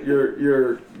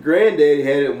 Your granddaddy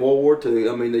had it in World War Two.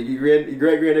 I mean, your great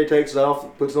granddaddy takes it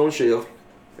off, puts it on a shelf,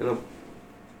 in a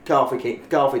coffee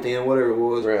tin, whatever it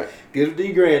was. Right. Gives it to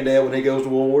your granddad when he goes to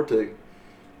World War Two.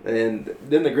 And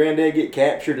then the granddad get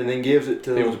captured and then gives it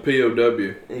to. He was a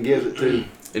POW and gives it to.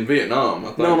 in Vietnam, I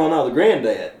think. No. The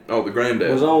granddad Oh, the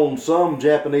granddad. was on some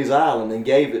Japanese island and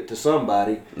gave it to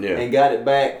somebody Yeah. and got it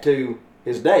back to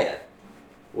his dad.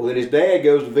 Well, then his dad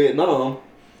goes to Vietnam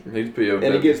He's a POW.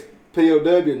 and he gets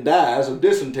POW and dies of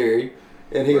dysentery,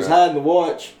 and he was Right. hiding the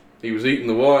watch. He was eating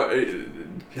the watch,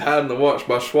 hiding the watch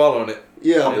by swallowing it.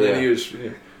 Yeah. And then he was,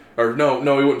 or no,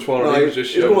 he wasn't swallowing No, it. He was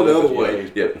just he was shoving going it the up other his way.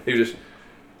 butt. Yeah, he was just,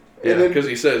 And then- because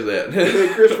he says that. And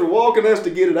then Christopher Walken has to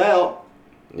get it out,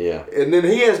 Yeah. and then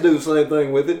he has to do the same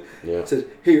thing with it. Yeah. Says,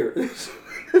 "Here, this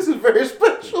is very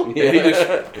special." Yeah, he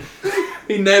just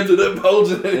he nabs it up,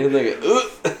 holds it. And you're thinking,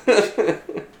 ugh.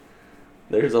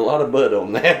 There's a lot of butt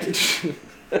on that.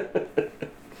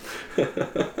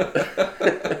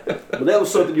 But that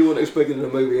was something you wouldn't expect in a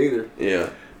movie either. Yeah.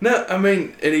 No, I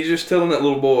mean, and he's just telling that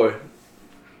little boy,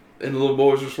 and the little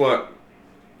boy's just like,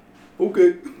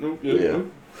 Okay. Yeah.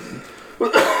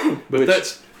 But Which-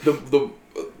 that's the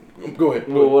go ahead.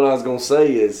 Well, what I was gonna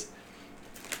say is,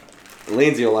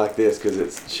 Lindsay will like this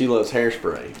because she loves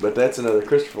Hairspray, but that's another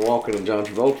Christopher Walken and John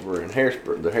Travolta were in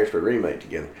Hairspray, the Hairspray remake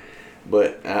together.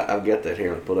 But I've got that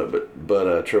here and put up.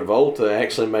 But Travolta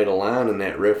actually made a line in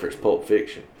that reference Pulp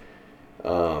Fiction.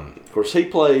 Of course, he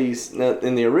plays now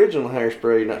in the original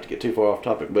Hairspray. Not to get too far off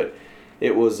topic, but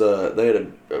it was they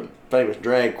had a famous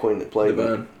drag queen that played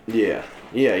Divine. Yeah,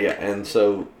 and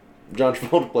so John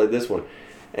Travolta played this one,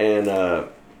 and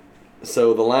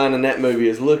so the line in that movie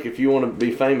is, "Look, if you want to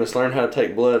be famous, learn how to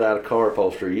take blood out of car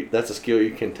upholstery. That's a skill you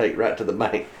can take right to the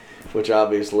bank," which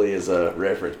obviously is a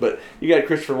reference. But you got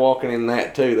Christopher Walken in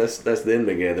that too. That's them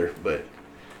together, but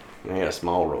they had a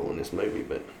small role in this movie.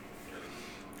 But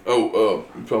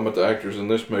Talking about the actors in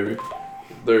this movie,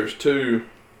 there's two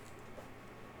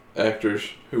actors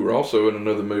who were also in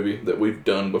another movie that we've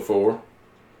done before.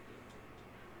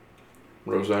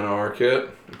 Rosanna Arquette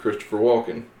and Christopher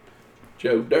Walken.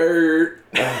 Joe Dirt.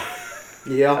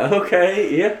 Yeah.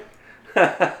 okay,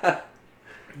 yeah,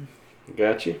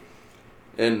 got you.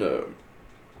 And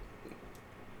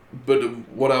but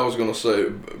what I was gonna say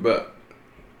about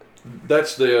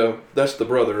that's the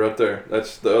brother right there.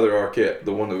 That's the other Arquette,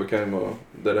 the one that became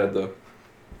that had the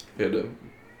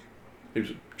he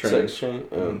was a trans. Sex change.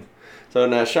 So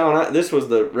now, Sean, this was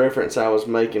the reference I was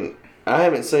making. I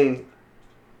haven't seen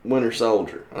Winter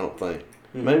Soldier. I don't think.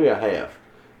 Maybe I have.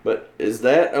 But is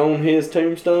that on his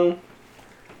tombstone?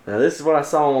 Now this is what I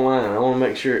saw online. I want to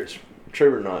make sure it's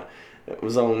true or not. It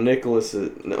was on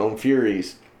on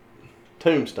Fury's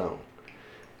tombstone.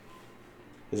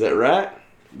 Is that right?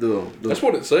 That's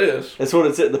what it says. That's what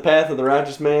it's at. The Path of the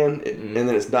Righteous Man, and then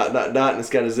it's ... and it's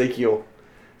got Ezekiel.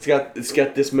 It's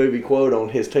got this movie quote on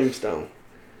his tombstone.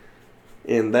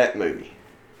 In that movie,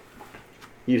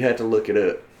 you'd have to look it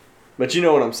up, but you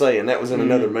know what I'm saying. That was in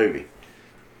another movie.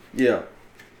 Yeah.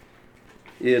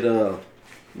 It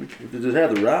does it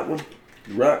have the right one?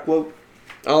 The right quote?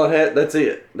 All it had. That's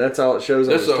it. That's all it shows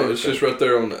on That's his all. tombstone. It's just right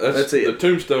there on. That's it. The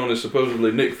tombstone is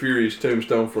supposedly Nick Fury's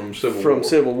tombstone from Civil War. From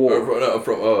Civil War.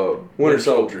 From Winter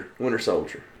Soldier. Winter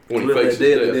Soldier. When he Whatever fakes they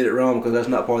his did, death. they did it wrong because that's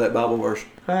not part of that Bible verse.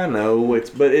 I know it's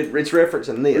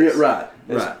referencing this. Right.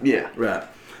 It's- Right. Yeah. Right.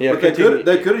 Yeah. But they continue.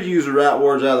 could have used the right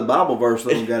words out of the Bible verse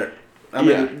though and got it. I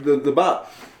mean, Yeah.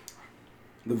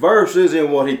 the verse is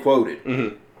in what he quoted,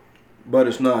 Mhm. but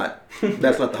it's not.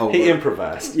 That's not the whole. He verse.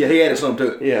 improvised. Yeah, he added something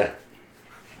to it. Yeah.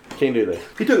 Can't do that.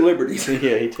 He took liberties.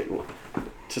 Yeah, he took one,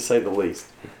 to say the least.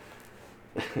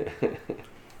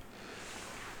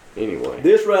 Anyway.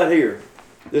 This right here,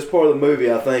 this part of the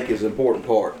movie, I think, is an important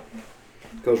part.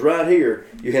 Because right here,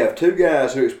 you have two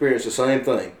guys who experience the same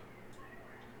thing.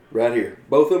 Right here.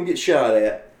 Both of them get shot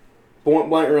at, point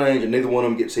blank range, and neither one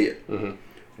of them gets hit. Mhm.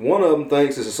 One of them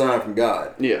thinks it's a sign from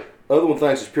God. Yeah. Other one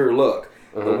thinks it's pure luck.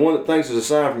 Uh-huh. The one that thinks it's a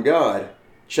sign from God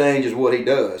changes what he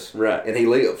does. Right. And he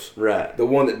lives. Right. The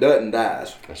one that doesn't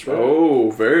dies. That's right.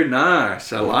 Oh, very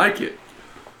nice. I like it.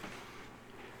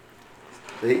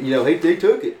 He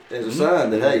took it as a sign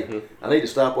that, hey, I need to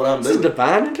stop what I'm This is doing.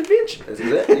 divine intervention. That's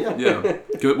exactly, yeah. Yeah.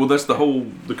 Good. Well, that's the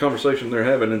conversation they're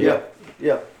having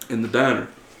Yeah. in the diner.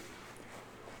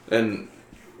 And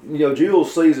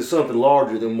Jules sees it something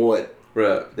larger than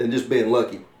than just being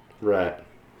lucky. Right.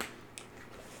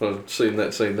 Seeing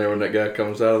that scene there when that guy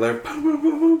comes out of there, boom, boom,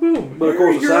 boom, boom, boom. But of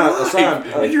course, you're alive,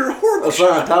 and you're a horrible. A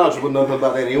Scientologist would know nothing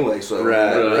about that anyway. So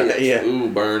Right. Yeah. Ooh,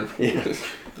 burn. Yeah.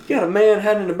 You got a man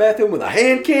hiding in the bathroom with a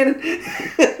hand cannon.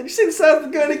 You see the size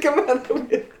of the gun he come out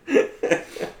with?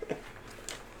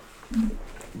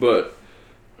 But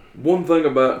one thing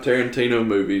about Tarantino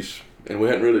movies, and we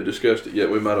hadn't really discussed it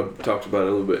yet, we might have talked about it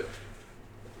a little bit.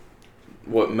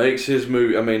 What makes his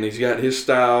movie, I mean, he's got his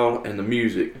style and the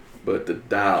music, but the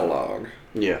dialogue.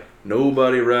 Yeah.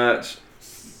 Nobody writes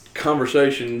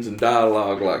conversations and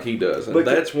dialogue like he does. And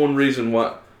that's one reason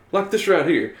why, like this right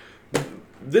here,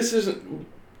 this isn't,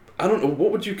 I don't know,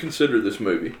 what would you consider this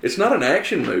movie? It's not an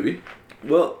action movie.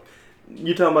 Well,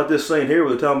 you're talking about this scene here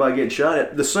where they're talking about getting shot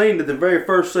at. The scene at the very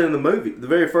first scene of the movie, the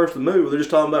very first of the movie, where they're just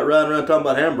talking about riding around talking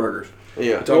about hamburgers.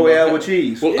 Yeah. Oh yeah, with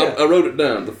cheese. Well, Yeah. I wrote it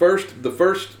down. The first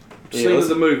scene of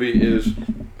the movie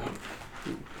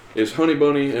is Honey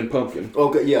Bunny and Pumpkin.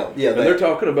 Okay, yeah. And they're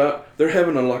talking about, they're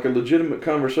having a legitimate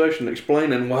conversation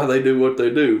explaining why they do what they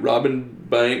do, robbing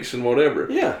banks and whatever.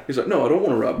 Yeah. He's like, no, I don't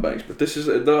want to rob banks, but this is,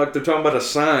 they're talking about a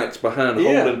science behind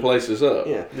Yeah. holding places up.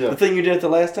 Yeah. Yeah. The thing you did the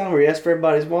last time where you asked for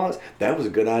everybody's wallets, that was a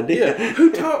good idea. Yeah.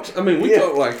 Who talks? I mean, we Yeah.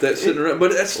 talk like that sitting around,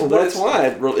 but that's why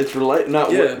it's related.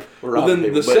 Not Yeah. what we're Well, robbing then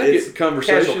people, the but it's second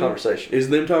conversation, casual conversation. is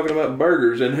them talking about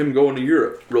burgers and him going to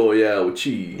Europe. Royale with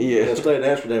cheese. Yeah, Yeah. stayed in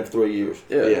Amsterdam for 3 years.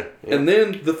 Yeah. Yeah. And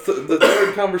then the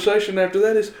third conversation after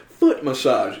that is foot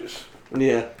massages.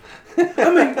 Yeah. I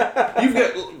mean, you've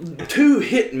got two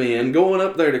hitmen going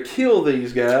up there to kill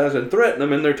these guys and threaten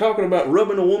them, and they're talking about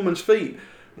rubbing a woman's feet.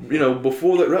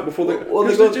 Before they. Well,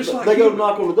 they go to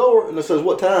knock on the door and it says,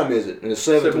 "What time is it?" And it's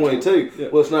 7:22. Yeah.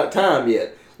 Well, it's not time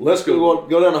yet. Let's go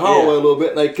down the hallway a little bit.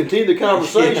 And they continue the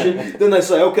conversation. Then they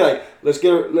say, "Okay, let's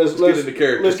get into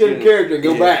character. Let's get in character and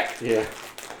go Yeah. back." Yeah.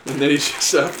 And then he's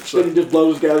just Then he just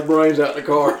blows this guy's brains out in the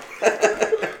car.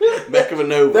 Back of a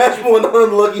Nova. That's one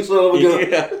unlucky son of a gun.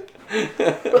 Yeah.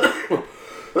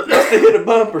 Must have hit a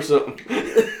bump or something.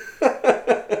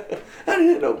 I didn't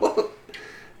hit no bump.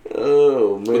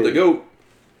 Oh man. But they go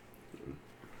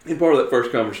in part of that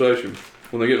first conversation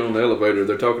when they get on the elevator.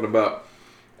 They're talking about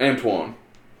Antoine.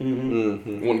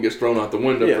 Mm-hmm. The one that gets thrown out the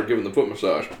window Yeah. for giving the foot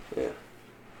massage. Yeah.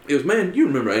 He goes, man, you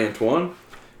remember Antoine?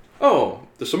 Oh,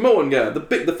 the Samoan guy,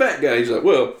 the fat guy. He's like,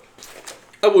 well,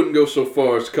 I wouldn't go so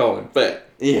far as to call him fat.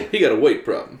 Yeah. He got a weight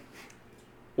problem.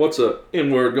 What's a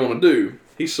N-word gonna do?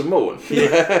 He's Samoan.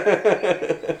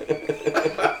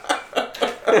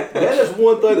 That is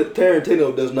one thing that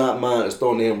Tarantino does not mind is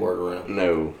throwing the N-word around.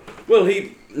 No. Well,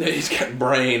 he's got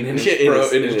brain in his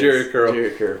In his Jerry curl.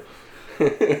 Jerry curl.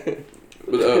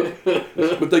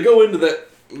 But they go into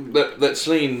that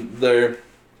scene there.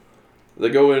 They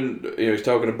go in, he's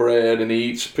talking to Brad, and he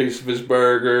eats a piece of his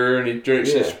burger, and he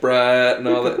drinks his Sprite and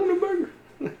all that.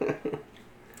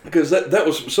 Because that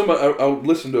was somebody, I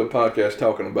listened to a podcast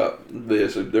talking about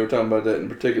this. They were talking about that in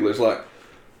particular. It's like,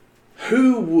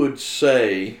 who would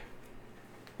say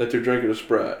that they're drinking a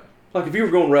Sprite? Like if you were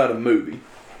going to write a movie,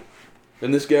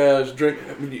 and this guy's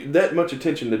drinking that much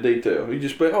attention to detail, you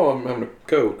just say, "Oh, I'm having a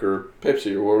Coke or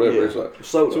Pepsi or whatever." Yeah. It's like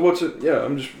Soda. So what's it? Yeah,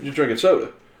 you're drinking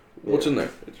soda. What's in there?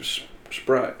 It's just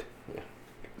Sprite. Yeah.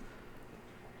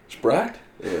 Sprite?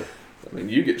 Yeah. I mean,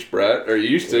 you get Sprite, or you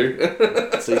used to.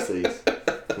 CC's.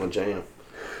 My jam.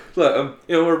 It's like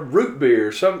or root beer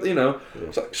or something.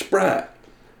 It's like Sprite.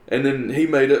 And then he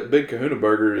made up Big Kahuna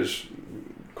Burger is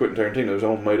Quentin Tarantino's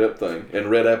own made up thing, and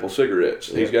Red Apple cigarettes.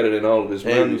 Yeah. He's got it in all of his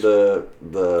And movies.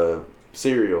 the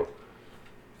cereal.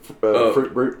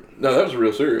 Fruit Brute. No, that was a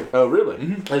real cereal. Oh, really?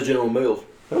 Mm-hmm. That's General Mills.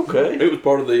 Okay. It was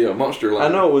part of the Monster line. I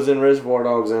know it was in Reservoir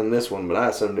Dogs and this one, but I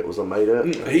assumed it was a made up.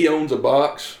 He owns a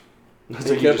box.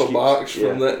 So He you kept just a box use-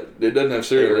 from that. It doesn't have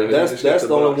cereal in it. That's It's just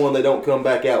the a only box. one they don't come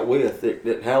back out with.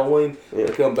 At Halloween, Yeah.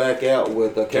 they come back out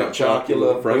with Count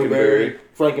Chocula, Chocula,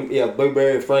 Frankenberry.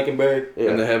 Blueberry, Frankenberry. Yeah.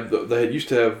 And they used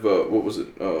to have what was it?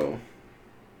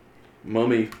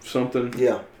 Mummy something.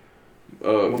 Yeah.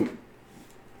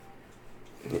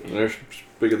 There's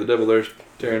speak of the devil. There's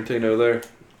Tarantino there,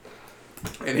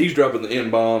 and he's dropping the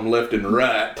N-bomb left and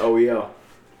right. Oh yeah.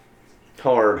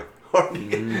 Hard.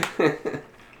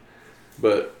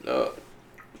 But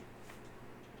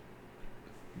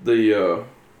the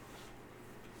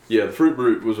Yeah, the Fruit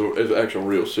Brute is actual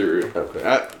real cereal.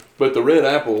 Okay. But the Red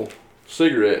Apple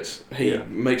cigarettes, he Yeah.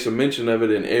 makes a mention of it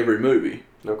in every movie.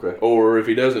 Okay. Or if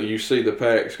he doesn't, you see the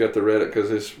pack's got the red, because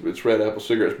it's Red Apple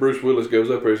cigarettes. Bruce Willis goes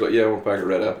up there, he's like, yeah, I want a pack of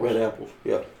Red Apples. Red apples.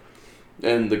 Yeah.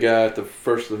 And the guy at the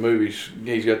first of the movies,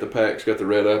 he's got the pack's got the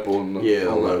Red Apple and the Yeah, the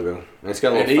all that. logo. It's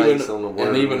got a And little even, face on the word.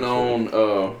 and even on,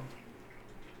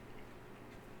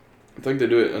 I think they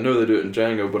do it. I know they do it in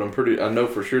Django, but I know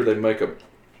for sure they make a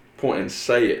point and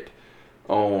say it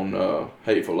on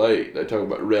Hateful Eight. They talk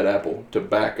about Red Apple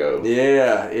tobacco.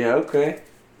 Yeah. Okay.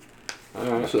 All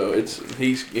right. So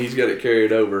he's got it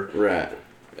carried over. Right.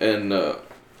 And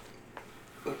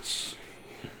let's.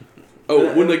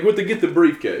 Oh, when they get the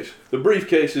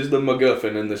briefcase is the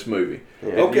MacGuffin in this movie. Yeah.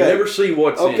 And Okay. You never see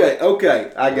what's in it.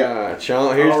 Okay. I got. All right,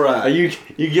 Sean. Here's, All right. Are you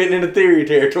getting into theory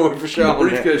territory for The Sean?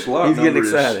 briefcase lock He's getting number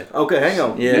is- excited. Okay, hang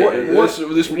on. Yeah. What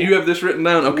You have this written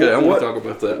down? Okay, I want What- to talk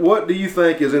about that. What do you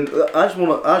think is in? I just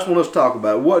want us to talk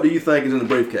about it. What do you think is in the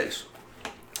briefcase?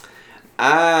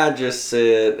 I just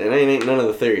said, and ain't none of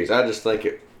the theories. I just think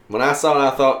it. When I saw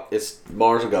it, I thought it's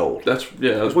bars of gold. That's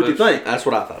That's what you think. That's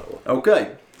what I thought it was. Okay.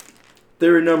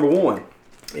 Theory number one: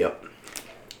 Yep.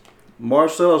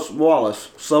 Marcellus Wallace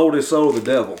sold his soul to the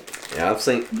devil, Yeah, I've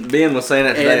seen Ben was saying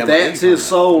that today. and I'm like, that's his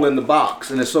soul in the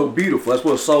box, and it's so beautiful. That's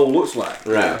what a soul looks like.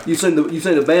 Right. You seen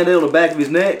the bandana on the back of his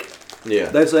neck? Yeah.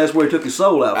 That's where he took his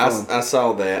soul out from. I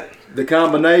saw that. The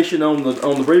combination on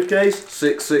the briefcase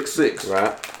 666.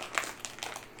 Right.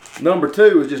 Number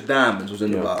two is just diamonds was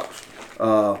in the Yeah.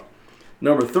 box.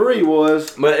 Number three was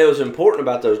But it was important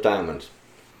about those diamonds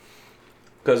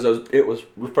because it was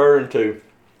referring to.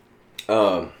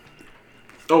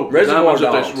 Oh, Reservoir diamonds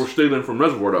that Dogs. they were stealing from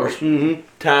Reservoir Dogs.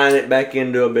 Tying it back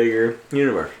into a bigger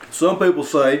universe. some people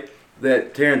say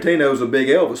that Tarantino's a big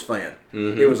Elvis fan.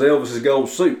 It was Elvis's gold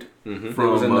suit. From It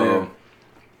was in there.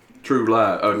 True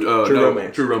Lie. True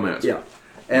Romance. True Romance. Yeah.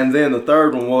 And then the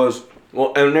third one was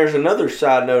Well, and there's another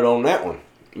side note on that one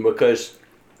because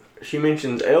she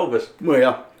mentions Elvis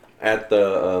at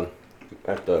the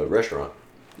restaurant.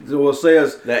 Well, it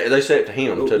says They say it to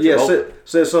him. To yeah, Travolta.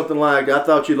 says something like, "I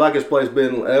thought you'd like this place being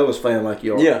an Elvis fan like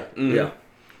you are." Yeah. Mhm. Yeah.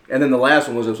 And then the last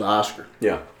one was it was an Oscar.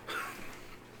 Yeah.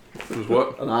 It was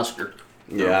what? An Oscar.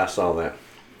 Yeah, I saw that.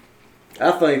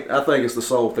 I think it's the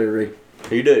soul theory.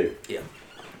 You do. Yeah.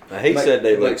 Now, he said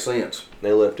they makes left, sense.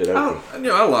 they left it open.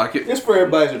 I like it. It's for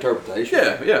everybody's interpretation.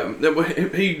 Yeah.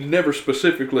 He never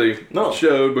specifically No.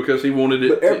 showed because he wanted it.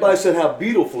 But everybody said how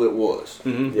beautiful it was.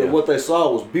 Mhm. Yeah. And what they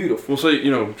saw was beautiful. Well, see,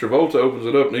 Travolta opens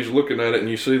it up and he's looking at it, and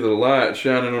you see the light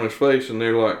shining on his face, and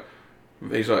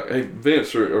he's like, "Hey,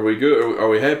 Vince, are we good? Are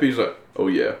we happy?" He's like, "Oh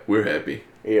yeah, we're happy,"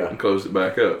 Yeah. and closed it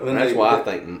back up. And then That's they- why I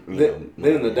think. Then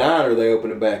in the diner they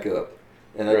open it back up,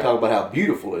 and they Right. talk about how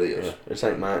beautiful it is. Yeah, this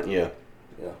ain't mine. Yeah.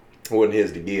 Yeah. It wasn't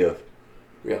his to give.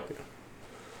 Yeah.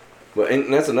 But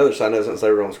and that's another side note since they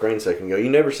were on screen a second ago. You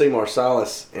never see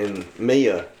Marsalis and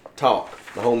Mia talk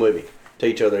the whole movie to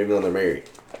each other, even though they're married.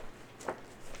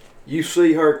 You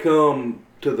see her come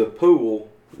to the pool.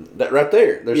 That right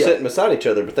there, they're Yeah. sitting beside each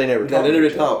other, but they never talk. They to never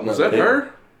each other. talk. Was that her?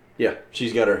 Yeah,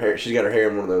 she's got her hair. She's got her hair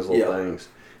in one of those little Yeah. things,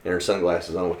 and her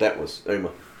sunglasses on. What that was, Uma.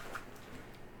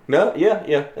 No, yeah,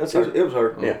 that's her. It was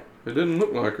her. Yeah. It didn't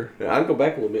look like her. Yeah, I'll go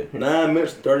back a little bit 9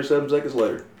 minutes and 37 seconds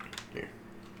later.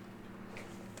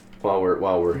 while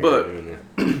we're here But- doing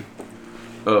that.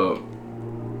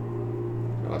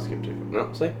 I'll skip too far.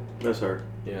 No, see, That's her.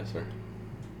 yeah, sir.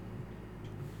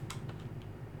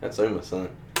 That's Uma's son.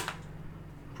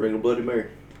 Bring a Bloody Mary.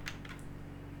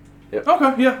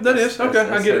 Okay, yeah, that is okay.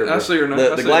 I get it. I see her now. I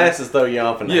The see glasses throw you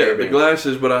off in her. the Yeah, hair the band.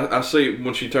 glasses, but I see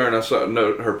when she turned, I saw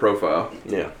note her profile.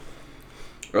 Yeah.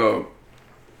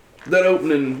 That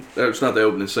opening, it's not the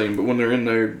opening scene, but when they're in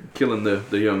there killing the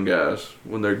young guys,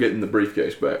 when they're getting the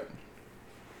briefcase back.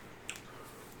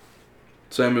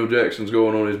 Samuel Jackson's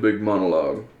going on his big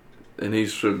monologue, and he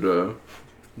said,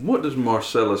 "What does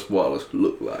Marcellus Wallace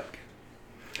look like?"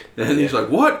 And he's like,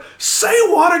 "What? Say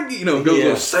what again?" Goes Yeah.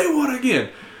 on, "Say what again?"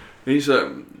 And he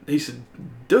said,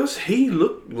 "Does he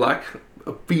look like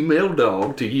a female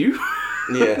dog to you?"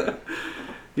 Yeah.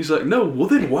 He's like, "No. Well,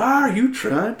 then why are you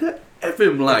trying to F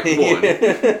him like one?"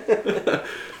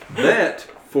 That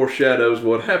foreshadows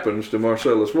what happens to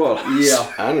Marcellus Wallace.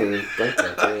 Yeah. I didn't even think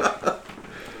about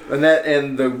that.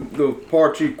 And the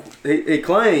part he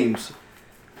claims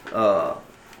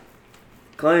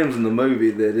in the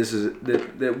movie that this is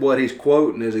that what he's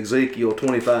quoting is Ezekiel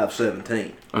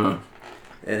 25:17, Uh-huh.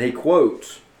 and he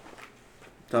quotes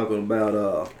talking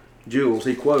about Jules.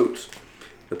 He quotes,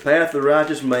 "The path of the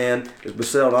righteous man is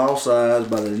beset on all sides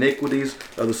by the iniquities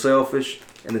of the selfish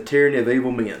and the tyranny of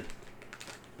evil men.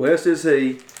 Blessed is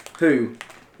he who,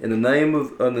 in the name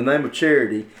of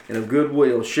charity and of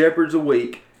goodwill, shepherds the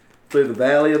weak through the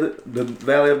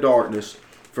valley of darkness.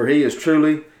 For he is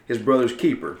truly his brother's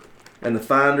keeper, and the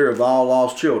finder of all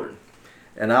lost children.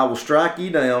 And I will strike ye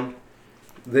down,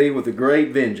 thee with a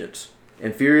great vengeance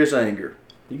and furious anger.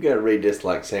 You got to read this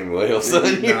like Samuel L.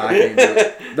 son. No, I can't do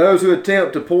it. Those who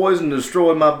attempt to poison and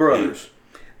destroy my brothers.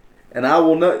 And I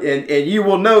will know, and you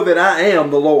will know that I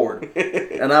am the Lord,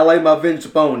 and I lay my vengeance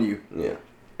upon you. Yeah.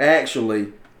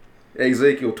 Actually,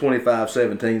 Ezekiel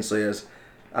 25:17 says,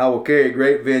 I will carry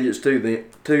great vengeance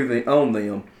on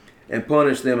them, and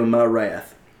punish them in my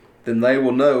wrath. Then they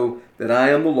will know that I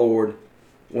am the Lord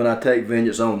when I take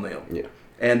vengeance on them. Yeah.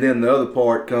 And then the other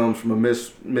part comes from a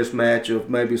mismatch of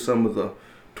maybe some of the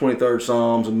 23rd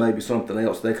Psalms and maybe something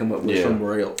else they come up with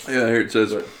somewhere else. Yeah, here it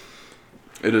says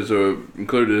it is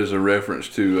included as a reference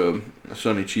to a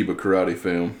Sonny Chiba karate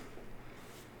film.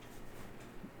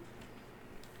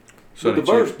 But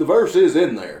the verse is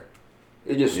in there.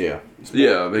 It just it's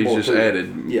but he's just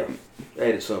added. Yeah,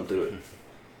 added something to it.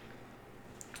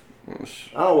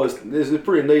 This is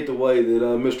pretty neat the way that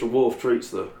Mr. Wolf treats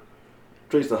the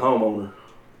homeowner,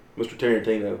 Mr.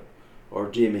 Tarantino, or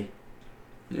Jimmy.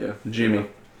 Yeah, Jimmy.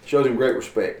 Shows him great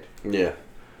respect. Yeah.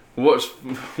 What's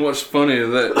funny is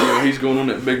that he's going on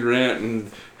that big rant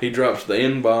and he drops the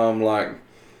N-bomb like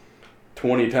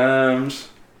 20 times,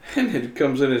 and it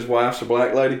comes in his wife's a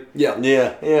black lady. Yeah.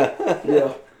 Yeah.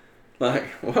 Yeah. Like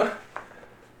what?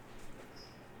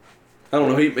 I don't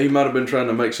know. He might have been trying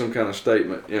to make some kind of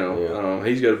statement. I don't know.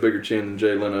 He's got a bigger chin than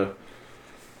Jay Leno.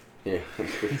 Yeah.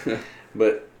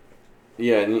 But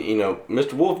yeah, and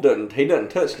Mr. Wolf doesn't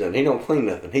touch nothing. He don't clean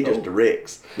nothing. He just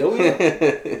directs. Oh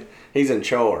yeah. He's in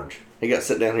charge. He got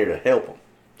sit down here to help him,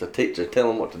 to tell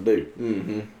him what to do.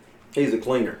 Mm-hmm. He's the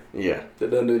cleaner. Yeah. That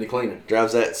doesn't do any cleaning.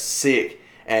 Drives that sick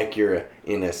Acura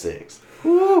NSX.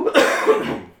 Woo!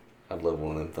 I'd love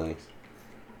one of them things.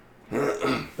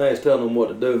 He's telling him what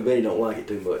to do, and Benny don't like it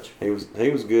too much. He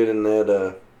was good in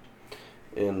that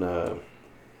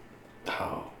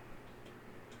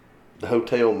the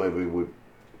hotel movie.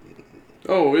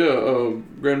 Oh yeah,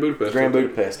 Grand Budapest. Grand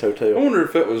Budapest Hotel. I wonder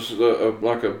if that was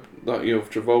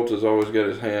Travolta's always got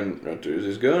his hand right there. Is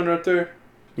his gun right there?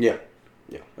 Yeah.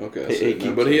 Okay. He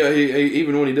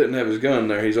even when he didn't have his gun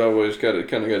there, he's always kind of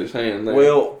got his hand there.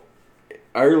 Well,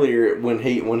 earlier when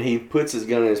he puts his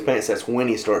gun in his pants, that's when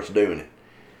he starts doing it.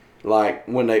 Like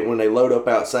when they load up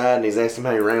outside and he's asking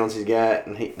how many rounds he's got,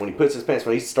 and when he puts his pants,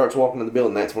 when he starts walking in the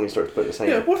building, that's when he starts putting his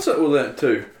hand. Yeah, what's up with that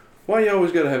too? Why you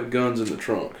always got to have guns in the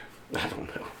trunk? I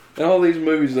don't know. In all these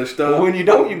movies, they stop. Well, when you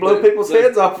don't, you blow people's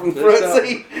heads off from the front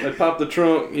seat. They pop the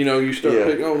trunk. You start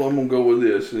picking. Oh, I'm gonna go with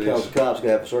this. Because the cops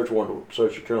have a search warrant to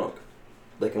search your trunk.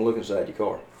 They can look inside your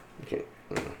car. Okay.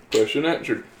 Question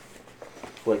answered.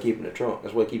 That's why you keep in the trunk.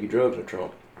 That's why you keep your drugs in the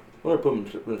trunk. Don't ever put them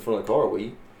in front of the car, will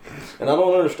you? And I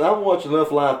don't understand. I've watched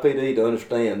enough Live PD to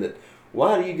understand that.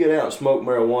 Why do you get out and smoke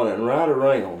marijuana and ride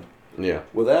around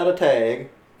without a tag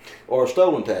or a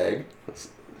stolen tag,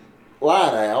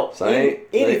 light out,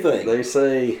 anything? They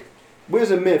say we was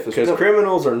in Memphis because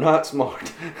criminals are not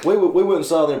smart. we went and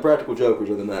saw the Impractical Jokers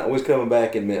the other night. We was coming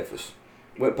back in Memphis.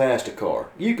 Went past a car.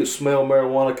 You could smell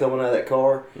marijuana coming out of that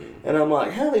car, and I'm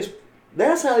like,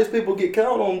 that's how these people get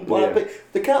caught on live PD.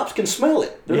 The cops can smell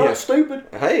it. They're not stupid.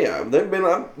 Hey, I've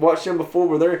watched them before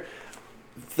where they're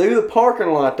through the parking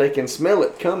lot. They can smell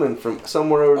it coming from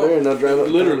somewhere over there, and they'll drive up.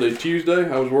 Literally Tuesday,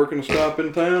 I was working a stop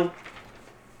in town,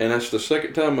 and that's the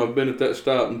second time I've been at that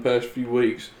stop in the past few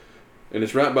weeks, and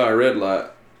it's right by a red light.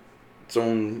 It's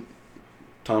on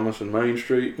Thomas and Main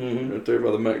Street, right there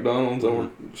by the McDonald's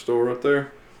store right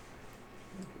there.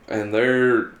 And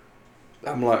I'm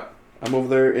over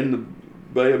there in the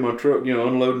bay of my truck,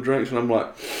 unloading drinks, and I'm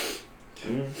like,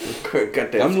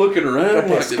 I'm looking around got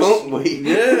that skunk weed.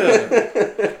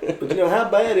 Yeah. But how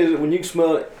bad is it when you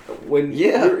smell it when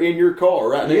you're in your car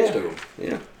right next to them?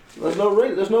 Yeah. There's no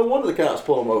reason. There's no wonder the cops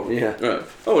pull them over. Yeah. Right.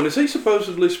 Oh, and is he supposed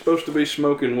to be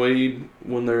smoking weed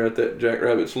when they're at that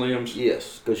Jackrabbit Slims?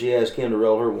 Yes, because she asked him to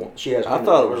roll her one. I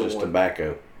thought it was just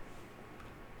tobacco.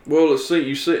 Well, let's see.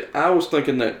 You see, I was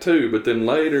thinking that too, but then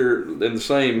later in the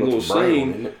same little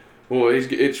scene,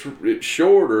 it's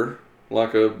shorter,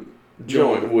 like a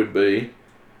joint would be,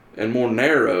 and more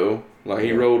narrow, like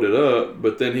he rolled it up.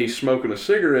 But then he's smoking a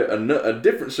cigarette, a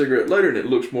different cigarette later, and it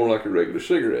looks more like a regular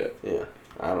cigarette. Yeah,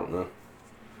 I don't know.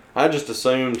 I just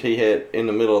assumed he had in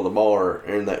the middle of the bar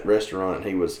in that restaurant.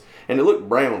 And it looked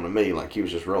brown to me, like he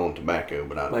was just rolling tobacco.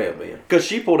 But I may have been because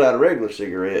she pulled out a regular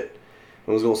cigarette.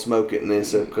 and was gonna smoke it, and then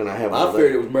said, "Can I have all I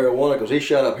figured that?" it was marijuana because he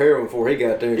shot up heroin before he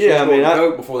got there. And she Yeah, I smoked mean,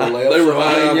 coke before they left. they were so,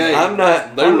 high. yeah. I'm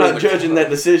not. They I'm were in not the- judging that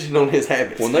decision on his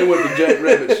habits. When they went to Jack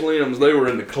Rabbit Slims, they were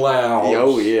in the clouds.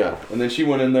 Oh yeah. And then she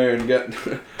went in there and got.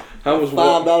 I was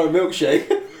 $5 milkshake.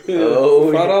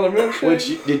 Oh, $5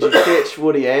 milkshake. Did you catch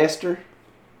what he asked her?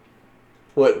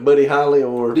 What, Buddy Holly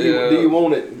or do you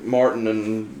want it? Martin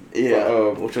and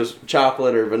which was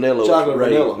chocolate or vanilla? Chocolate or with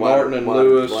vanilla. Martin and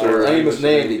Lewis or Amos and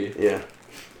Andy. Yeah,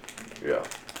 Yeah.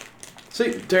 See,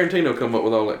 Tarantino come up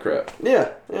with all that crap. yeah.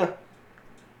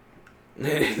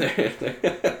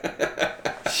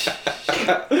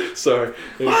 Sorry.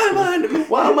 Why am I in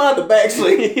the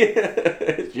backseat?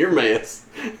 Yeah, it's your mess.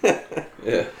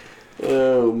 Yeah.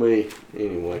 Oh me.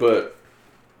 Anyway, But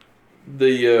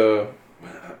the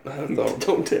I thought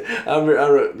don't tell. I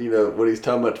wrote, when he's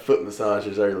talking about the foot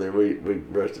massages earlier, we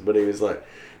rushed it, but he was like,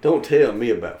 "Don't tell me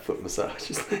about foot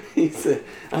massages." He said,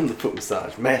 "I'm the foot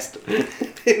massage master,"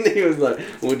 and he was like,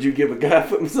 "Would you give a guy a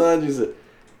foot massage?" He said,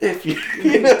 "If you,"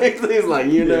 he's like,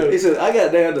 He said, I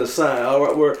got down to the sign, all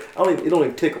right, where it don't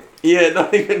even tickle. yeah,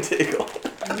 not even tickle.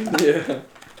 yeah.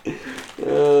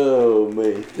 Oh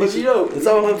me. But That's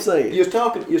all I'm saying. you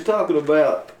was talking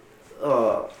about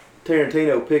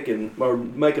Tarantino picking or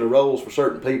making the roles for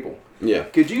certain people. Yeah.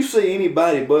 Could you see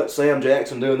anybody but Sam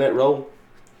Jackson doing that role?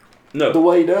 No. The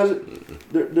way he does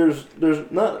it,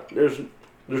 there's not.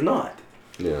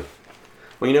 Yeah.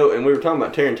 Well, and we were talking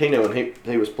about Tarantino, and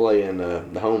he was playing the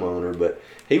homeowner, but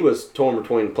he was torn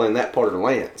between playing that part of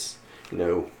Lance,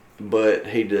 but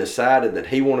he decided that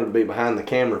he wanted to be behind the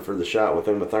camera for the shot with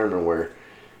Uma Thurman where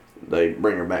they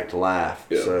bring her back to life.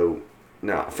 Yeah. So,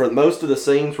 now, for most of the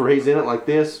scenes where he's in it like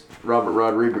this, Robert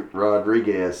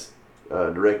Rodriguez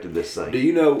directed this scene. Do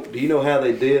you know how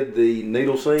they did the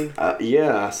needle scene?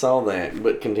 Yeah, I saw that,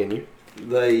 but continue.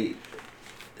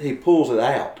 He pulls it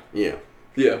out Yeah.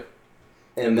 Yeah.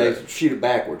 and they shoot it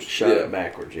backwards. Shot Yeah. it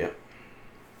backwards, yeah.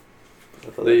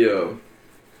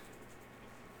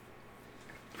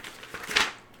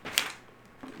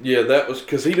 Yeah, that was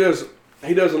because he does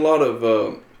a lot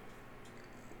of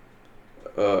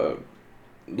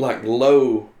like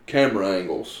low camera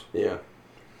angles, Yeah.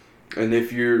 and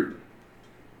if you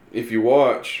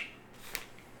watch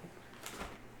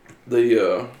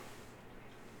the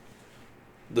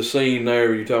scene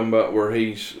there you're talking about where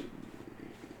he's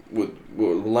with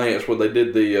Lance, where they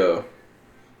did the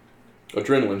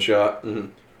adrenaline shot. Mm-hmm.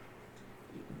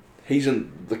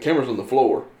 The camera's on the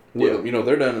floor. Yeah. With him.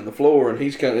 They're down in the floor, and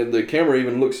he's the camera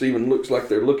even looks like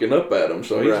they're looking up at him.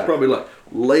 So he's Right. probably like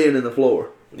laying in the floor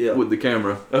Yeah. with the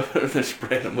camera. They're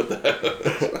spraying him with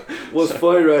that. What's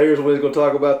funny right here is when he's going to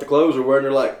talk about the clothes they're wearing.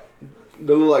 They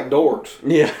look like dorks.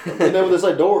 Yeah. Isn't that what they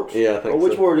say, dorks? Yeah, I think Or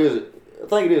which so. word is it? I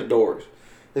think it is dorks.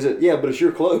 They said, yeah, but it's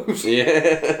your clothes.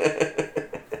 Yeah.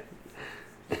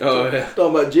 Oh yeah.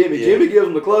 Talking about Jimmy. Yeah. Jimmy gives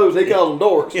them the clothes. He calls them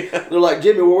dorks. Yeah. They're like,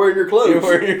 Jimmy, we're wearing your clothes. You're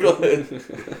wearing your clothes.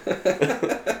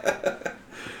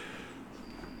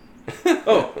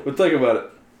 Oh, but think about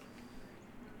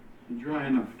it. Dry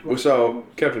enough. We saw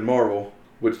Captain Marvel,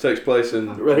 which takes place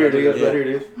in Right here it is. Yeah. Right here it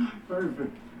is.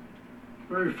 Perfect.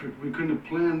 Perfect. We couldn't have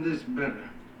planned this better.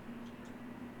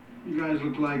 You guys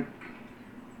look like...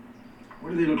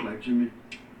 What do they look like, Jimmy?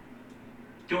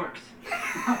 Dorks.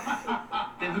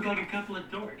 They look like a couple of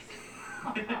dorks.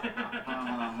 Ha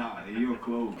ha ha. They're your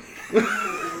clothes.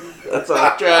 That's all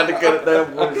I tried to cut it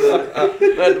down for. I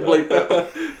had to bleep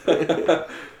that.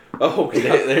 Oh, God.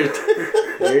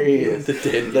 There he is. The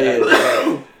dead Dead.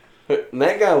 And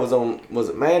that guy was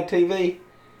it Mad TV?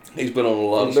 He's been on a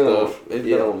lot of He's been stuff. He's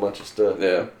been on a bunch of stuff.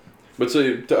 Yeah. But see,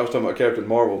 I was talking about Captain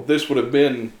Marvel. This would have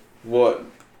been what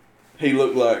he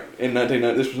looked like in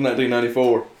 1990. This was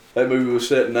 1994. That movie was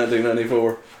set in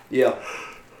 1994 Yeah.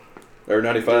 or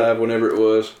 95, whenever it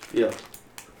was. Yeah.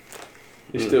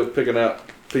 He's still picking out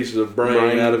pieces of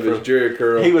brain out of his from- Jerry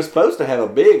curl. He was supposed to have a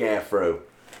big afro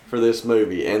for this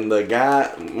movie, and the guy,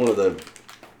 one of the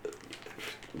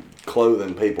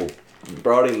clothing people,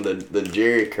 brought him the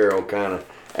Jerry curl kind of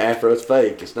afro. It's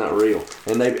fake. It's not real.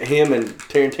 And him and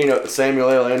Tarantino, Samuel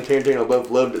L. and Tarantino both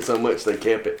loved it so much they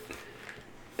kept it.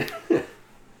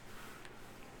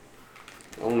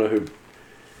 I don't know who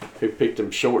picked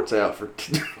them shorts out for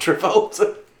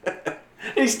Travolta.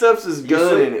 He stuffs his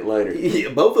gun see- in it later. Yeah,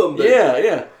 both of them do.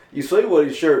 Yeah. You see what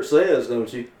his shirt says,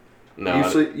 don't you? No, You I-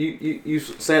 see, you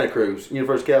Santa Cruz,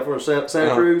 University of California, Santa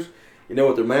Uh-huh. Cruz. You know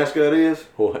what their mascot is?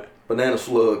 what? Banana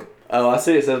slug. Oh, I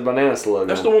see. It says banana slug.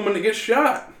 That's on the it. woman that gets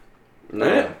shot. No,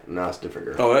 Yeah. no, it's a different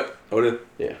girl. Oh, that? Oh, it is?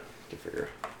 Yeah, different girl.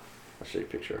 I'll show you a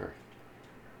picture of her.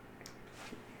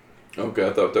 Okay, I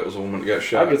thought that was the woman that got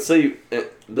shot. I could see they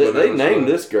Banana named slug.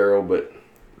 this girl, but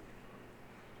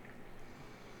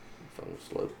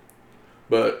explode.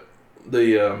 But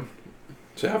the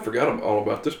see, I forgot all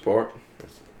about this part.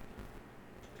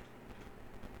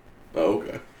 Oh,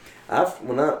 okay.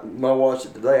 When I watched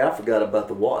it today, I forgot about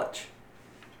the watch.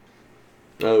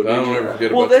 Oh, I don't did you? ever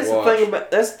forget Well, about that's the the watch.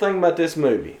 thing about this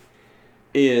movie.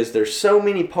 Is there's so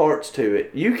many parts to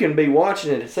it. You can be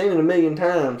watching it, seen it a million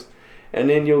times, and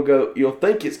then you'll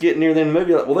think it's getting near the end of the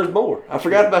movie. Like, well, there's more. I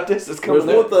forgot about this. It's coming.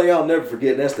 There's one thing I'll never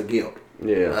forget, and that's the gimp.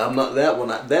 Yeah, I'm not that one.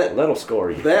 that'll score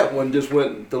you. That one just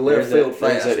went to left field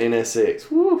There's fast. that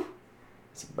NSX. Woo,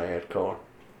 it's a bad car.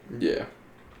 Yeah.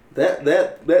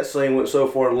 That scene went so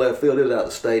far to left field, it was out of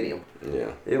the stadium.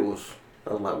 Yeah, It was.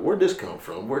 I was like, where'd this come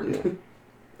from?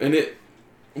 And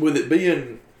with it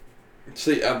being,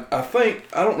 see, I think,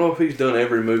 I don't know if he's done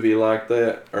every movie like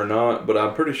that or not, but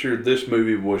I'm pretty sure this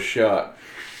movie was shot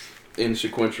in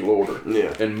sequential order.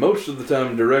 yeah, And most of the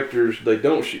time, directors, they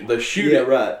don't shoot, they shoot Yeah, it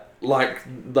right. like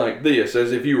this,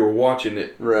 as if you were watching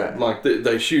it. right. Like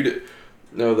they shoot it,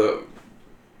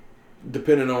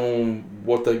 depending on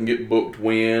what they can get booked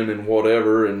when and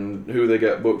whatever, and who they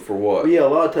got booked for what. Well, yeah, a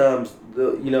lot of times,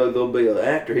 there'll be an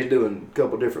actor, he's doing a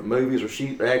couple different movies,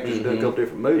 or actors are doing a couple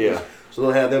different movies. Yeah. So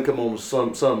they'll have them come on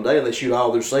some day, and they shoot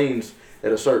all their scenes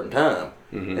at a certain time.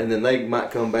 Mhm. And then they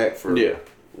might come back for Yeah,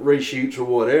 reshoots or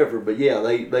whatever, but yeah,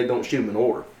 they don't shoot them in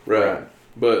order. Right.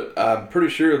 But I'm pretty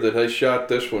sure that they shot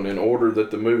this one in order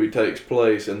that the movie takes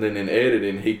place, and then in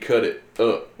editing he cut it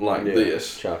up like yeah.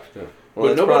 this. Chopped it up. But Well,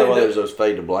 that's nobody probably why did- there's those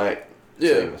fade to black.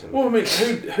 Yeah. segments in Well, I mean,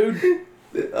 who?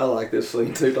 I like this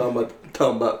scene too,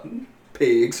 talking about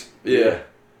pigs. Yeah.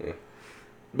 Yeah.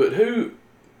 But who?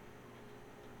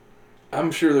 I'm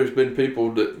sure there's been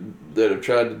people that have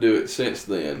tried to do it since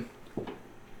then,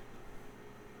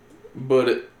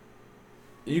 but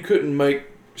you couldn't make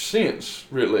sense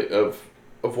really of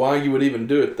why you would even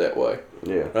do it that way.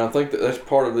 Yeah, And I think that's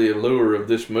part of the allure of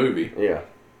this movie. yeah.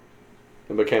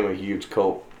 It became a huge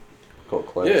cult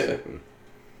classic.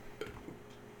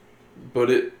 But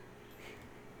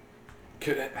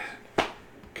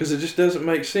because it just doesn't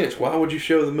make sense. Why would you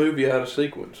show the movie out of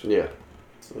sequence? Yeah.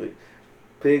 So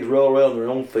pigs roll around in their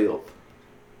own filth.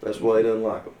 That's why he doesn't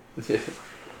like them.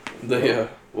 The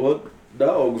Well,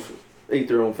 dogs eat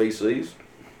their own feces.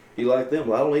 You like them?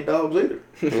 Well, I don't eat dogs either.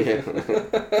 Yeah.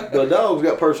 But dogs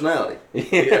got personality.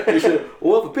 Yeah. He said,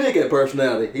 well, if a pig had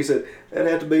personality, he said, that'd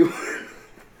have to be one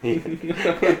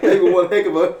heck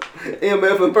of a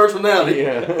MF in personality.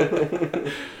 Yeah.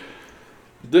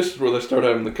 this is where they start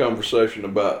having the conversation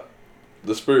about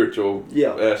the spiritual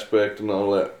Yeah. aspect and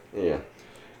all that. Yeah.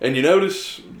 And you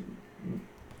notice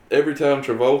every time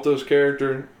Travolta's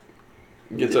character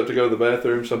gets up to go to the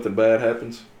bathroom, something bad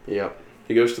happens. Yeah.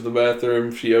 He goes to the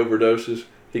bathroom, she overdoses.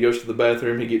 He goes to the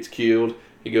bathroom, he gets killed.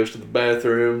 He goes to the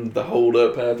bathroom, the hold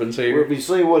up happens Well, here. have you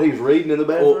seen what he's reading in the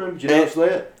bathroom? Did you notice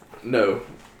that? No.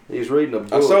 He's reading a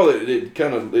book. I saw that it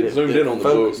kind of It zoomed in on the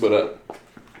book, focused but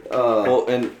Well,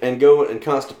 and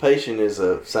constipation is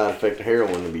a side effect of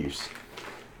heroin abuse.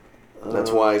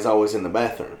 That's why he's always in the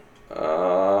bathroom.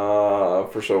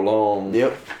 for so long.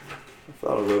 Yep. I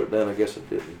thought I wrote it down. I guess I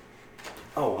didn't.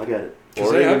 Oh, I got it. Or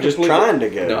See, I even just completely- trying to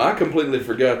go. No, I completely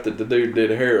forgot that the dude did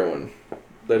heroin.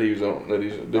 That he was on. That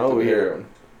he's addicted Oh, to yeah. heroin.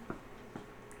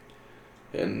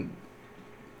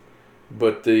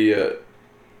 But I'd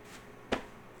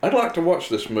like to watch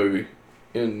this movie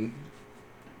in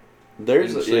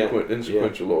There's in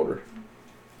sequential order.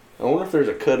 I wonder if there's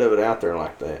a cut of it out there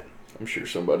like that. I'm sure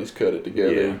somebody's cut it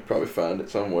together. Yeah. You can probably find it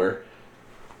somewhere.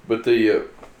 But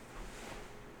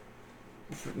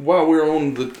while we're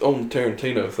on the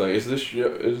Tarantino thing, is this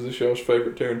y'all's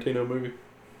favorite Tarantino movie?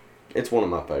 It's one of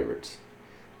my favorites.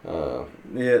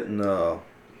 Yeah, no.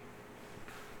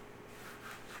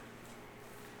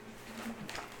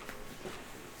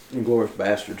 Inglourious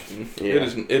Bastards. Yeah.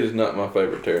 It is not my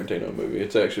favorite Tarantino movie.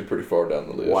 It's actually pretty far down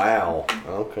the list. Wow.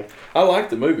 Okay. I like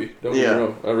the movie. Don't get Yeah. me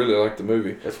wrong. I really like the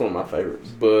movie. That's one of my favorites.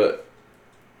 But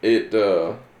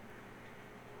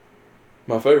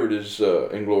my favorite is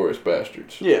Inglourious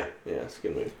Bastards. Yeah. Yeah, it's a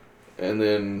good movie. And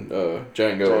then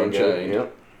Django Unchained.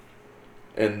 Yep.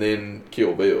 And then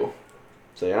Kill Bill.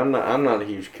 See, I'm not a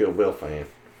huge Kill Bill fan.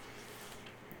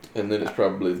 And then it's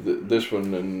probably this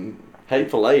one. And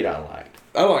Hateful Eight I liked.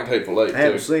 I liked Hateful Eight I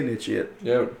haven't too. seen it yet.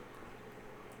 Yeah.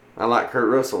 I like Kurt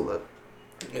Russell though.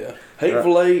 Yeah.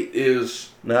 Hateful Eight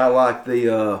is... Now I like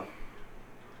the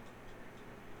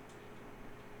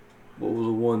what was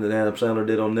the one that Adam Sandler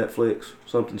did on Netflix?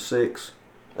 Something 6.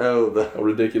 Oh, the a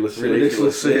ridiculous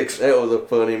Ridiculous Six. That was a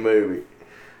funny movie.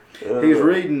 He's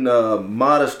reading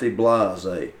Modesty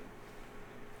Blase.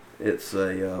 It's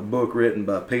a book written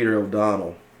by Peter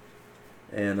O'Donnell,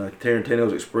 and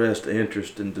Tarantino's expressed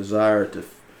interest and desire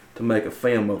to make a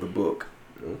film of the book.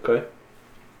 Okay.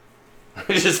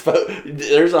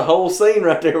 There's a whole scene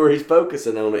right there where he's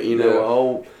focusing on it. You know, Yeah. a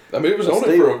whole. I mean, it was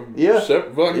only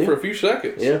Still, for a few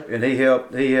seconds. Yeah. And he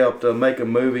helped make a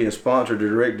movie and sponsored the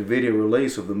direct-to-video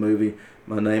release of the movie.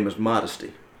 My Name Is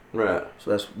Modesty. Right.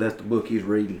 So that's the book he's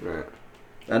reading. Right.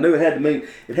 I knew it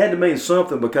had to mean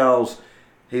something because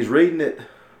he's reading it.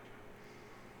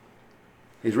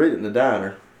 He's reading it in the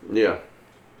diner. Yeah.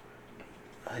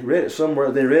 He read it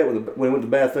somewhere. Then he read it when he went to the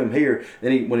bathroom here.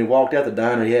 Then when he walked out the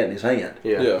diner, he had it in his hand.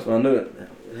 Yeah. Yeah. So I knew it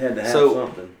had to have So-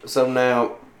 something. So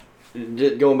now,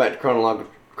 just going back to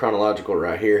chronological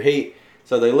right here.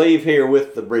 So they leave here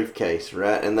with the briefcase,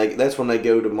 right? And that's when they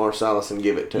go to Marsalis and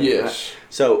give it to him. Right? Yes.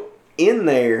 So in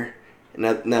there,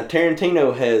 now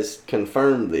Tarantino has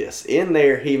confirmed this. In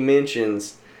there, he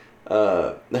mentions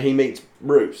that he meets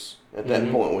Bruce at that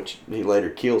point, which he later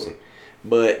kills him.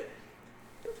 But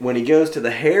when he goes to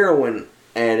the heroin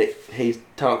addict, he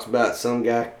talks about some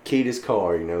guy keyed his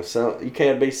car. You know, so you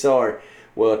can't be sorry.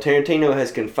 Well, Tarantino has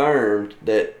confirmed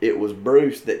that it was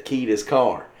Bruce that keyed his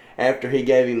car after he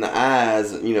gave him the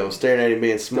eyes. You know, staring at him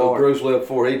being So smart. Bruce left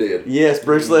before he did. Yes,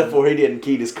 Bruce left before he didn't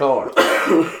key his car.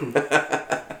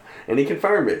 And he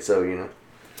confirmed it, so, you know.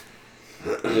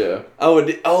 Yeah.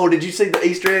 Did you see the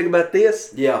Easter egg about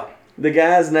this? Yeah. The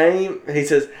guy's name, he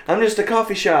says, I'm just a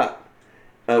coffee shop.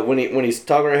 When he's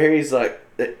talking right here, he's like,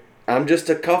 I'm just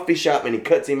a coffee shop, and he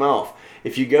cuts him off.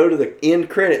 If you go to the end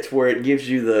credits where it gives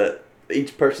you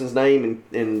each person's name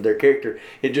and their character,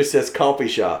 it just says coffee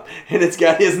shop, and it's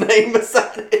got his name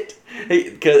beside it.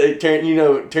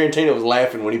 Tarantino was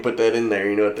laughing when he put that in there,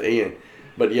 you know, at the end.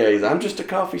 But yeah, I'm just a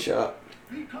coffee shop.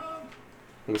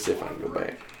 Let me see if I can go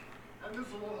back. And this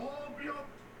will all be up.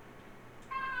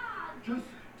 Just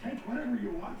take whatever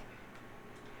you want.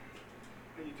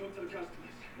 And you talk to the customers.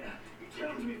 Yeah. You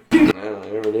challenge me. Oh,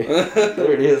 there it is.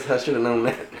 There it is. I should have known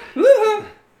that.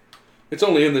 It's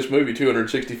only in this movie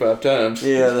 265 times.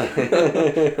 Yeah.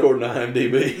 According to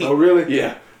IMDb. Oh, really?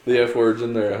 Yeah. The F word's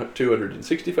in there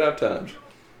 265 times.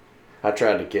 I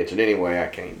tried to catch it anyway. I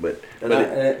can't, but And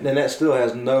that still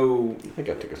has no. I think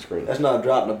I took a screen. That's not a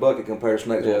drop in the bucket compared to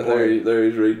Snakes Yeah, on a Plate. there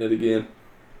he's reading it again.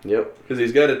 Yep. Because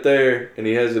he's got it there, and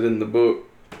he has it in the book,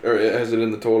 or it has it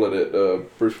in the toilet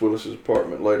at Bruce Willis's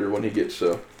apartment later when he gets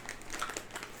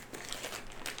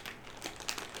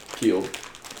killed,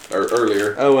 or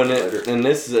earlier. Oh, and later. and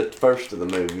this is at first of the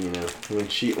movie. You know,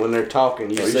 when they're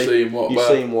talking, you Oh, see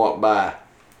him walk by.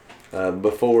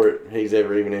 before he's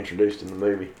ever even introduced in the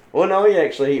movie. Well, no,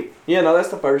 that's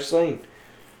the first scene.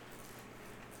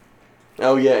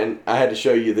 Oh yeah, and I had to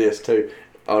show you this too,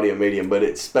 audio medium, but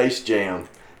it's Space Jam.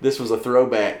 This was a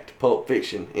throwback to Pulp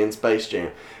Fiction in Space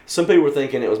Jam. Some people were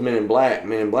thinking it was Men in Black.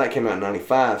 Men in Black came out in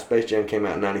 '95. Space Jam came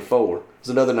out in '94. It's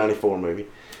another '94 movie.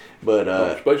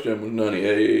 But Space Jam was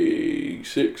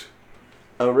 96.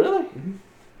 oh really? Mm-hmm.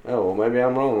 Oh well, maybe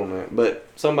I'm wrong on that. But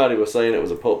somebody was saying it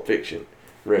was a Pulp Fiction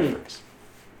reference.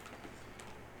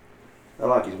 I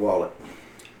like his wallet.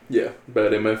 Yeah,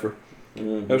 bad MFer.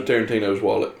 Mm-hmm. That was Tarantino's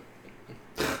wallet.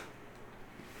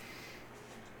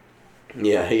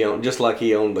 Yeah, he owned just like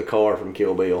he owned the car from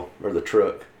Kill Bill or the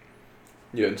truck.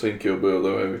 You hadn't seen Kill Bill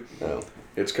though, have you? Oh,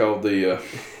 It's called the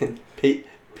P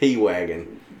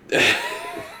wagon.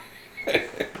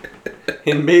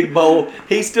 In Big Bowl,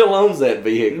 he still owns that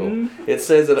vehicle. Mm-hmm. It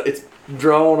says that it's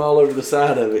drawn all over the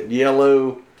side of it,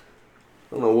 yellow.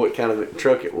 I don't know what kind of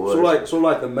truck it was. So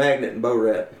like the magnet and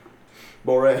Borat.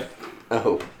 Borat.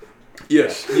 Oh,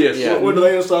 yes. Yeah. When do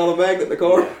they install a magnet in the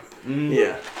car?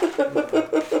 yeah.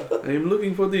 I'm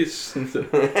looking for this. I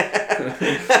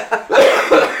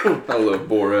love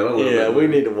Borat. I love Yeah, that we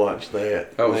movie. need to watch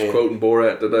that. I was Man. quoting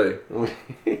Borat today,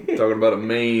 talking about a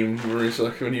meme where it's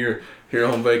like when you're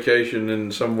on vacation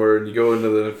and somewhere and you go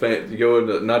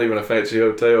into not even a fancy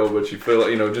hotel, but you feel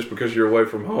like just because you're away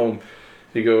from home,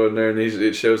 you go in there and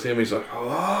it shows him. He's like,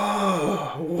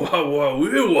 oh, wow,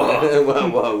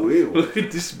 look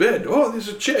at this bed. Oh, there's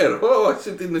a chair. Oh, I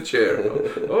sit in the chair.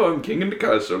 Oh, I'm king in the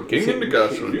castle. King in the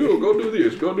castle. You go do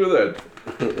this. Go do that.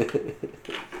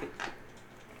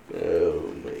 Oh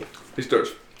man. He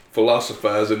starts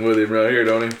philosophizing with him right here,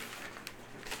 don't he?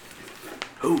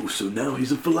 Oh, so now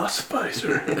he's a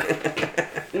philosophizer.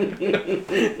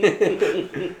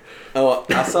 Oh,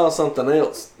 I saw something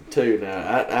else too.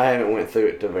 Now I haven't went through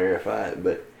it to verify it,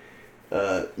 but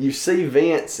you see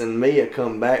Vince and Mia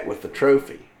come back with the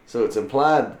trophy, so it's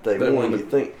implied that they won. You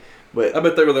think, but I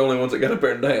bet they were the only ones that got up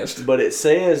there and danced. but it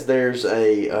says there's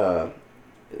a.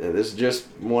 This is just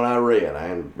one I read. I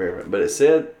haven't verified, but it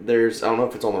said there's I don't know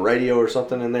if it's on the radio or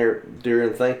something in there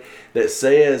during the thing that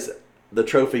says the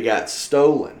trophy got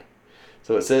stolen.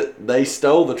 So it said they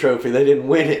stole the trophy. They didn't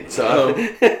win it. So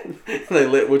they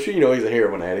let, which he's a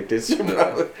heroin addict. It's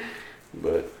probably,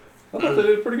 but I thought they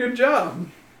did a pretty good job.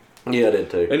 yeah, I did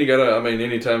too. And you gotta,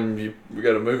 anytime you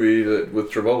got a movie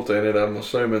with Travolta in it, I'm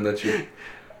assuming that you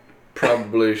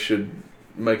probably should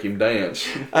make him dance.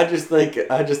 I just think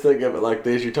of it like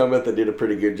this. You're talking about they did a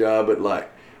pretty good job, but like,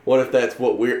 what if that's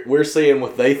what we're seeing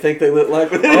what they think they look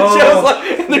like, but then it shows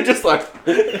like, and they're just like,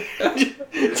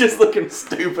 just looking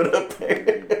stupid up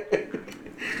there.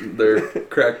 They're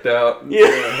cracked out.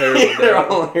 Yeah, they're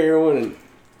all on heroin and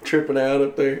tripping out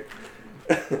up there.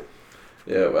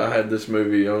 Yeah, I had this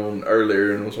movie on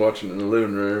earlier and was watching it in the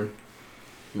living room.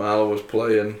 Mila was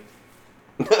playing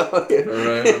around.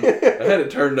 I had it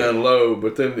turned down low,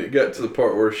 but then it got to the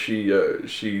part where she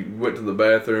went to the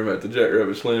bathroom at the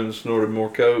Jackrabbit Slim and snorted more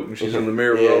coke, and she's in the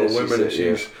mirror with all the women, and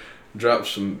she's dropped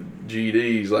some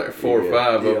GDs, like 4 or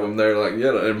 5 of them. They're like,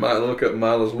 and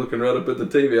Mila's looking right up at the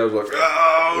TV. I was like,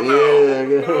 oh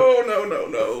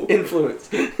no. Influence.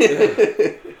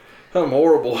 I'm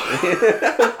horrible.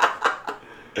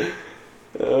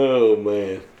 Oh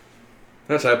man.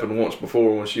 That's happened once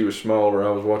before when she was smaller.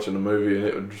 I was watching a movie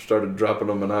and it started dropping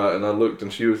on my eye, and I looked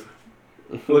and she was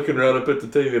looking right up at the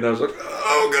TV, and I was like,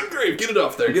 oh, good grief, get it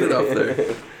off there.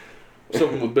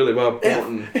 Something with Billy Bob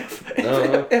Thornton.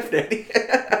 F Daddy.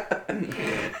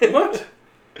 What?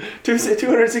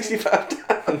 265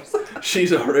 times.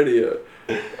 She's already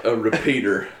a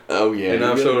repeater. Oh yeah. And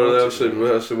I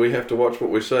said, we have to watch what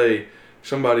we say.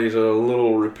 Somebody's a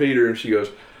little repeater, and she goes,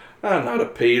 I'm not a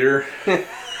Peter.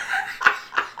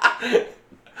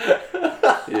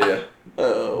 Yeah.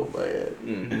 Oh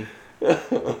man.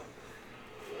 Mm-hmm.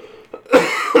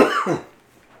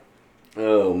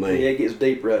 Oh man. Yeah, it gets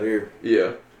deep right here.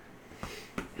 Yeah.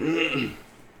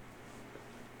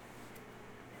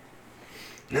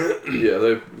 Yeah,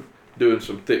 they're doing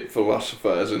some thick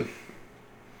philosophizing.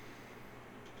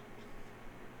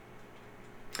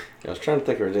 I was trying to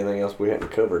think if there's anything else we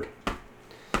hadn't covered.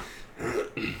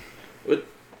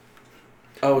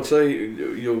 I would say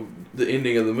the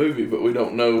ending of the movie, but we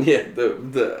don't know. Yeah.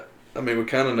 We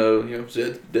kind of know.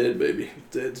 Zed's dead, baby.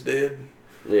 Zed's dead.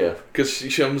 Yeah. Because she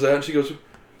comes out and she goes,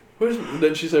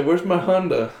 Then she said, "Where's my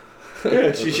Honda?"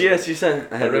 Yeah, she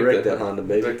said, "I had to wreck that Honda,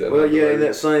 baby." Well, yeah, in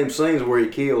that same scenes where he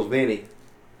kills Vinny.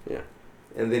 Yeah.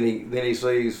 And then he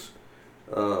sees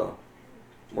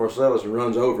Marcellus and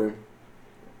runs over him,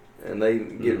 and they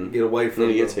get away from.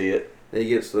 Then he gets hit. He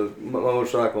gets the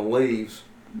motorcycle and leaves.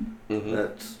 Mm-hmm.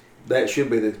 That should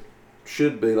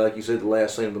be like you said, the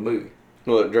last scene of the movie.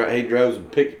 Well, he drives and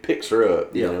picks her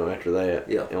up. Yeah. After that.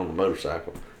 Yeah. On the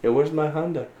motorcycle. Yeah. Where's my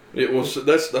Honda? It was.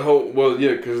 That's the whole. Well,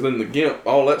 yeah, because then the Gimp,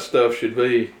 all that stuff should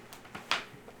be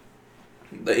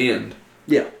the end.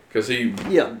 Yeah. Because he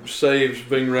Yeah. saves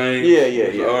Ving Rhames.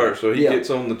 Yeah. All right, so he Yeah. gets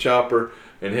on the chopper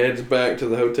and heads back to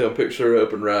the hotel, picks her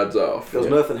up, and rides off. Because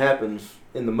nothing happens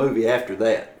in the movie after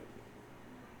that.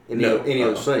 Any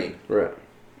other scene. Right.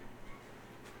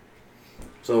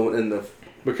 So in the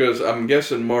Because I'm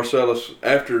guessing Marcellus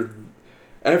after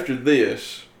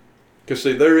this, because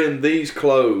see they're in these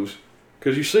clothes,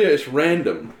 because you see it's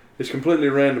random. It's completely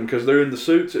random because they're in the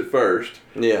suits at first.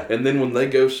 Yeah. And then when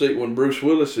Bruce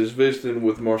Willis is visiting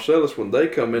with Marcellus, when they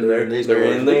come in They're there, in they're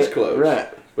in these clothes. Right.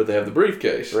 But they have the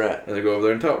briefcase. Right. And they go over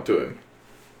there and talk to him.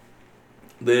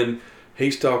 Then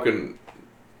he's talking,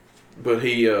 but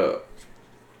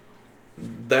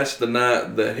that's the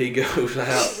night that he goes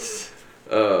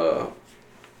out.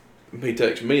 He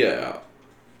takes me out.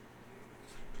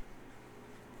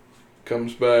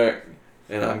 Comes back,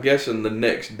 and I'm guessing the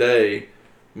next day,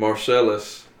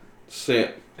 Marcellus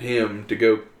sent him to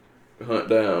go hunt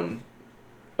down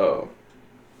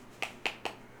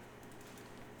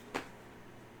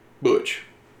Butch.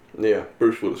 Yeah.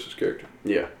 Bruce Willis's character.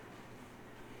 Yeah.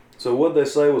 So what they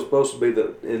say was supposed to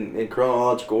be in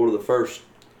chronological order, the first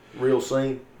real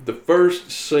scene. The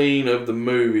first scene of the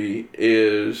movie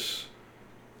is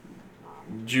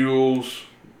Jules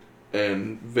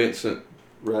and Vincent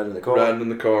Riding in the car. riding in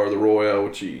the car, the Royale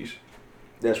with cheese.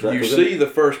 That's right. You see the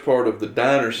first part of the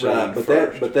diner scene right, but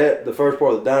first. the first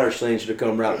part of the diner scene should have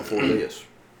come right before this.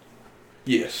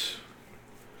 Yes.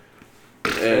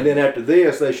 And then after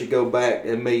this, they should go back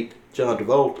and meet John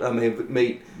Travolta. I mean,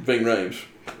 meet Ving Rhames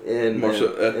and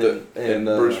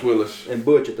Bruce Willis and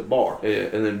Butch at the bar. Yeah,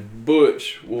 and then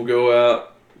Butch will go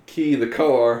out, key the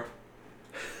car,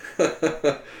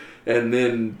 and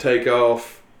then take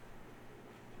off.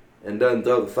 And doesn't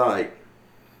throw the fight.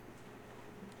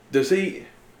 Does he?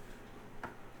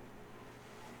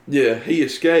 Yeah, he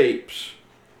escapes,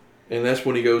 And that's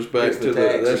when he goes back Gets to the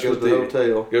taxi, that's goes what to the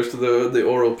hotel. goes to the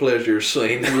oral pleasure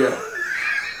scene. Yeah.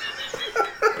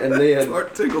 And then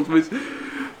Heart tickles me.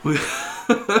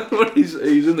 When he's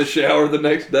in the shower the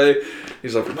next day,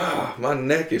 he's like, my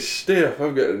neck is stiff.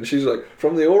 I've got, and she's like,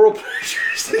 from the oral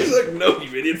pleasures. He's like, no,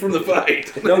 you idiot, from the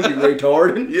fight. no, you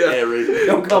retard. Yeah,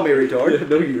 Don't call me retard. Yeah,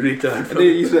 no, you retard. And then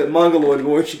you said mongoloid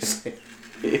voice. She said,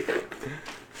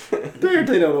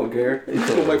 Tarantino don't care. He's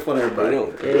gonna make fun of everybody.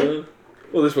 don't care.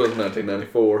 Well, this was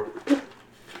 1994.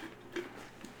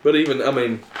 But even, I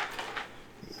mean,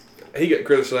 he got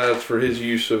criticized for his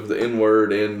use of the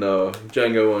N-word in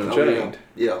Django Unchained.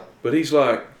 Yeah. But he's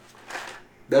like,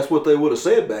 That's what they would have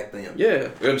said back then. yeah.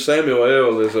 And Samuel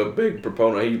L. is a big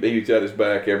proponent. He's got his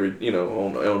back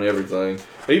on everything.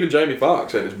 Even Jamie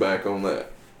Foxx had his back on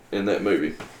that in that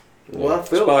movie. Well, I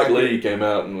feel Spike like Lee came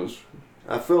out and was,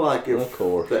 I feel like Of if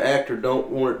course. the actor don't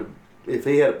want it to, if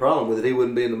he had a problem with it, he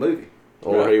wouldn't be in the movie.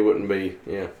 Or Right. he wouldn't be.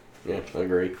 Yeah, I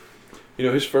agree.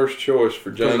 his first choice for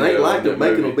Because Django. they ain't liked in it that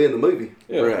making movie- him be in the movie.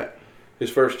 Yeah. Right. His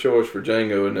first choice for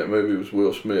Django in that movie was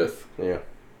Will Smith. Yeah.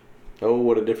 Oh,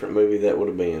 what a different movie that would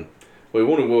have been. Well, he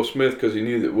wanted Will Smith because he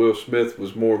knew that Will Smith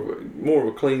was more of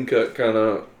a clean cut kind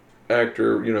of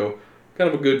actor.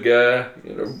 Kind of a good guy.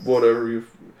 Whatever he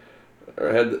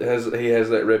has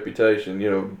that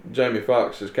reputation. Jamie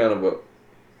Foxx is kind of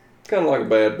like a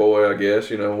bad boy, I guess.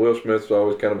 Will Smith's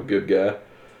always kind of a good guy,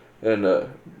 and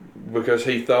because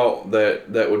he thought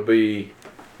that would be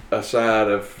a side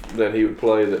of that he would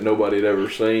play that nobody had ever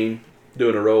seen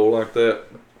doing a role like that.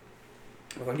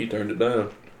 I think he turned it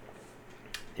down.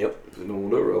 Yep. No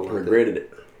one ever like that. Regretted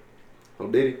it. Oh,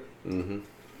 did he? Mm-hmm.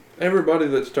 Everybody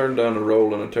that's turned down a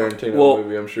role in a Tarantino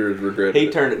movie, I'm sure, has regretted He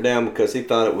it. turned it down because he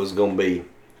thought it was going to be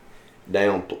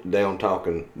down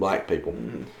talking black people,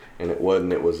 and it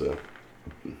wasn't. It was it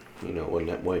wasn't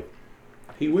that way.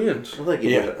 He wins. I think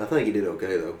he did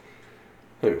okay though.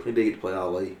 Who? He did get to play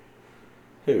Ali.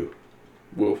 Who?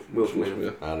 Will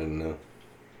Smith. I didn't know.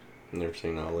 Never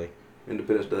seen Ali.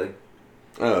 Independence Day.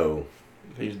 Oh.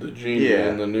 He's the genie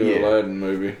in the new Yeah. Aladdin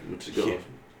movie. It's a go.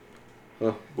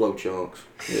 Huh? Blow chunks.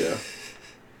 Yeah.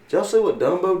 Did y'all see what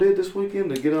Dumbo did this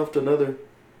weekend to get off to another?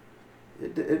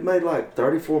 It made like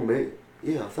 34 million.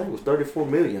 Yeah, I think it was 34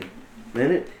 million.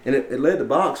 Man, it led the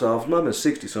box office. It might have been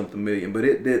 60 something million, but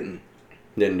it didn't.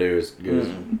 Didn't do as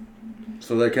good.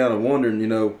 So they're kind of wondering,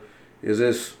 is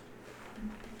this,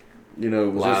 was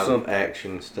this Live some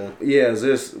action stuff. Yeah, is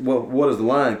this what is the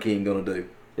Lion King gonna do?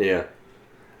 Yeah.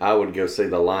 I would go see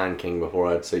The Lion King before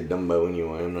I'd see Dumbo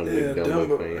anyway. I'm not a big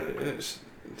Dumbo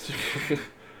fan.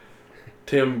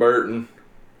 Tim Burton.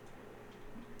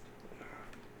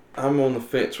 I'm on the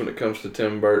fence when it comes to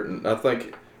Tim Burton. I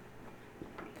think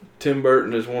Tim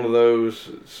Burton is one of those.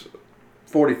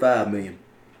 45 million.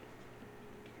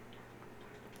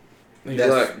 He's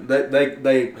That's, like,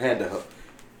 they had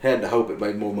to hope it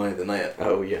made more money than that.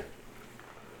 Oh, yeah.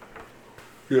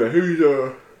 yeah,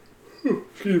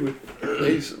 excuse me.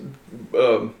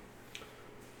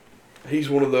 He's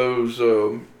one of those.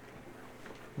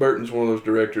 Burton's one of those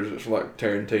directors that's like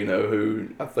Tarantino, who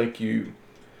I think you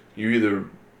either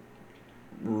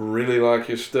really like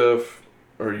his stuff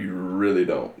or you really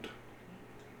don't.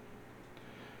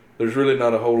 There's really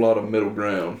not a whole lot of middle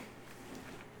ground.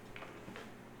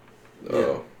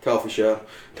 Coffee shop.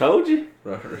 Told you.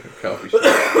 Right, coffee shop.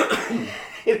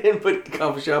 He didn't put the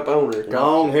coffee shop owner.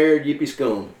 Long haired yippee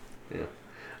scum.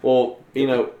 Well,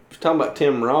 talking about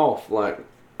Tim Roth, like,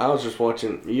 I was just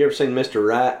watching, you ever seen Mr.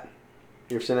 Right?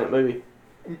 You ever seen that movie?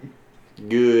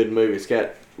 Good movie. It's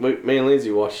got, me and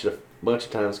Lindsay watched it a bunch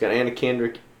of times. It's got Anna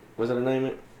Kendrick. Was that her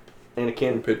name? Anna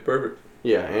Kendrick? Pitch Perfect.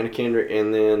 Yeah, Anna Kendrick.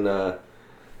 And then,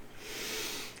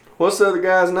 what's the other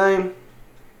guy's name?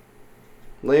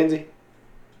 Lindsay?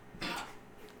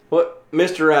 What?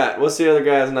 Mr. Right. What's the other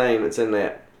guy's name that's in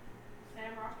that?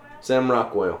 Sam Rockwell? Sam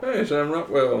Rockwell. Hey, Sam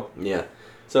Rockwell. Yeah.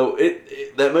 So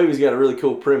that movie's got a really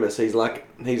cool premise. He's like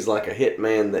a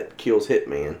hitman that kills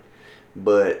hitman,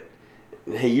 but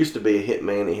he used to be a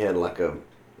hitman. He had like a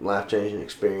life-changing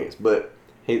experience, but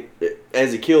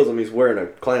as he kills him, he's wearing a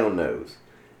clown nose,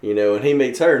 and he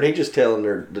meets her and he's just telling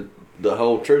her the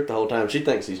whole truth the whole time. She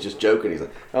thinks he's just joking. He's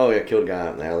like, "Oh yeah, I killed a guy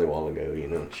out in the alley a while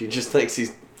ago," She just thinks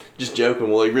he's just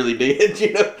joking. Well, he really did,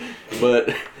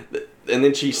 But and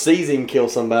then she sees him kill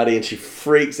somebody and she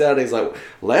freaks out. He's like,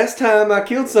 "Last time I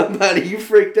killed somebody, you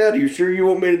freaked out. Are you sure you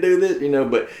want me to do this?"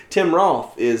 But Tim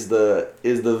Roth is the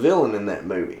villain in that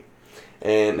movie,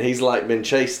 and he's like been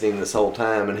chasing him this whole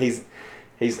time, and he's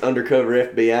undercover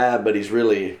FBI, but he's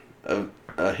really a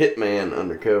hitman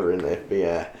undercover in the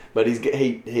FBI. But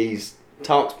he's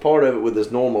talks part of it with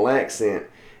his normal accent,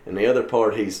 and the other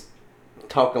part he's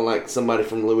talking like somebody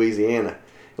from Louisiana,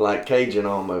 like Cajun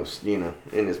almost, you know,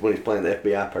 and it's when he's playing the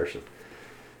FBI person.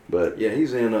 But Yeah,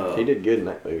 he's in. he did good in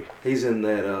that movie. He's in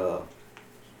that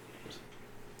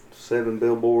 7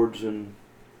 Billboards and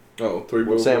Oh, Three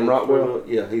With Sam Billboards. Rockwell?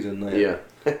 Yeah, he's in that. Yeah,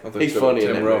 I think he's so. funny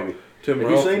in Tim that Roth. movie. Tim Have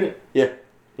Roth. you seen it?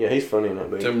 Yeah, he's funny in that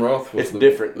movie. Tim Roth was It's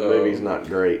different. The movie's uh, not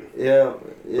great, Yeah,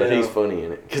 but he's funny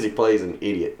in it because he plays an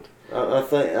idiot. I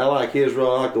think I like his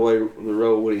role. I like the way the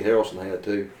role Woody Harrelson had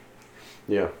too.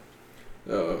 Yeah,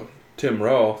 Tim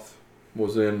Roth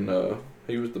was in.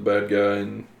 He was the bad guy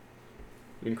in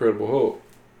Incredible Hulk.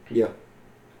 Yeah,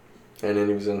 and then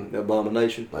he was in, the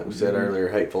Abomination. like we said earlier,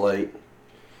 Hateful Eight.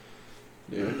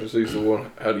 Yeah, because he's the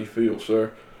one. How do you feel,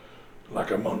 sir?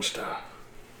 Like a monster.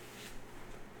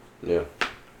 Yeah.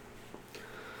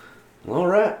 All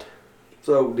right.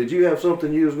 So, did you have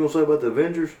something you was gonna say about the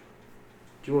Avengers?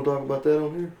 Do you want to talk about that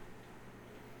on here?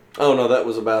 Oh no, that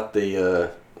was about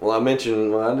the. Well, I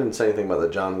mentioned. Well, I didn't say anything about the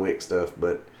John Wick stuff,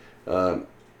 but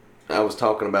I was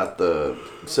talking about the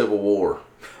Civil War.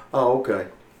 Oh, okay.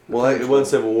 Well, it wasn't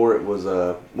Civil War. It was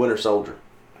Winter Soldier.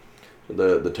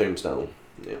 The Tombstone.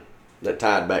 Yeah, that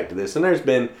tied back to this, and there's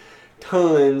been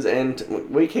tons, and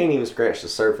we can't even scratch the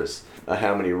surface of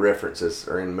how many references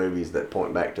are in movies that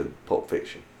point back to Pulp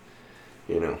Fiction.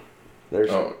 You know, there's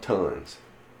tons.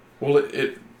 Well,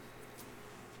 it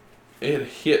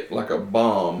hit like a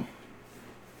bomb,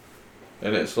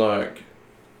 and it's like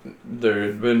there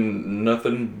had been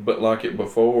nothing but like it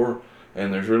before,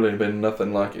 and there's really been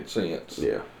nothing like it since.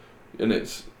 Yeah. And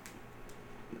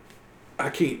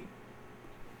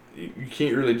you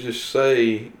can't really just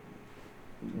say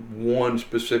one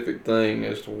specific thing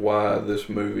as to why this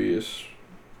movie is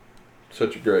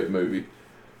such a great movie.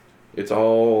 It's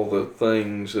all the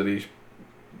things that he's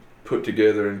put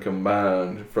together and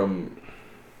combined from.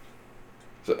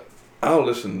 So I'll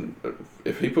listen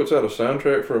if he puts out a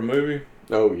soundtrack for a movie.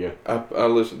 Oh yeah. I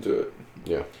listen to it.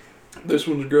 Yeah. This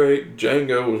one's great.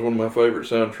 Django was one of my favorite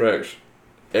soundtracks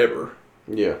ever.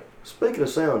 Yeah. Speaking of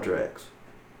soundtracks,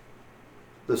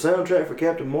 the soundtrack for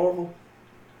Captain Marvel,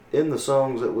 in the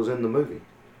songs that was in the movie.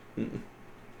 Mm-mm.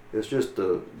 It's just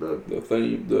the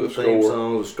theme, the theme score.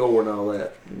 songs, the score, and all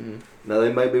that. Mm-hmm. Now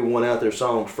they may be one out there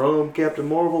songs from Captain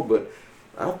Marvel, but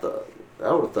I would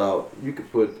have thought you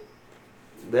could put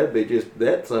that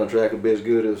soundtrack would be as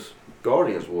good as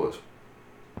Guardians was.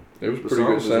 It was a The pretty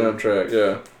good songs was in- soundtrack,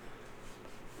 yeah.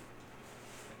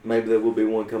 Maybe there will be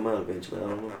one come out eventually. I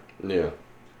don't know. Yeah.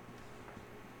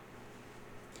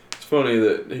 It's funny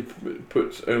that he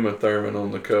puts Uma Thurman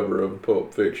on the cover of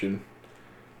Pulp Fiction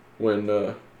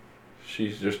when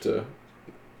she's just a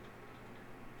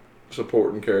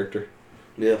supporting character.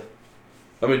 Yeah.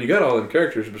 I mean, you got all them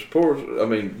characters, but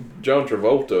John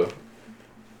Travolta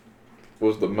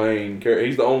was the main character.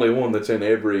 He's the only one that's in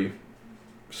every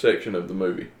section of the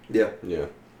movie. Yeah. Yeah.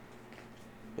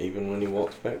 Even when he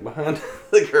walks back behind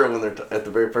the girl when they're at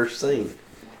the very first scene,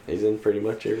 he's in pretty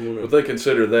much every one of But them. they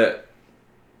consider that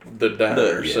the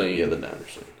diner scene. Yeah, the diner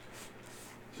scene.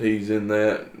 He's in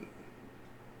that,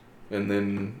 and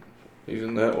then he's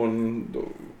in that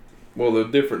one. Well, the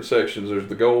different sections. There's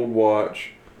the Gold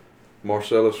Watch,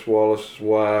 Marcellus Wallace's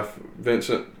wife,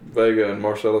 Vincent Vega and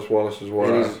Marcellus Wallace's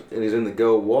wife. And he's in the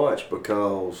Gold Watch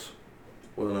because,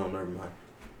 well, no, never mind.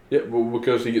 Yeah, well,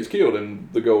 because he gets killed in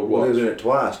the Gold Well, he Watch. was in it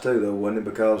twice too, though, wasn't it?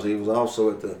 Because he was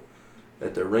also at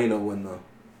the arena when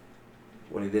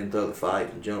he didn't throw the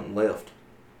fight and jumped and left.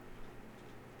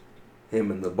 Him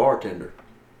and the bartender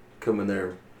come in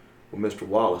there with Mr.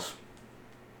 Wallace.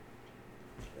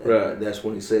 And Right. That's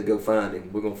when he said, "Go find him.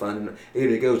 We're gonna find him."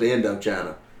 He goes to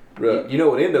Indochina. Right. You know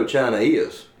what Indochina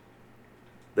is?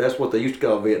 That's what they used to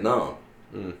call Vietnam.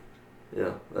 Mm.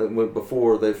 Yeah.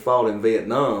 Before they fought in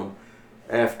Vietnam,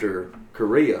 after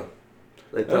Korea,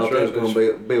 they thought That's there right. was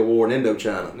going to be a war in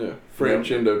Indochina. Yeah, French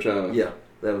Indochina. Yeah,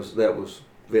 that was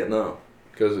Vietnam.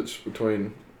 Because it's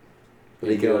between. But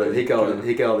he called it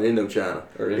Indochina.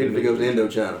 Or Even if he goes to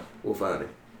Indochina, we'll find him.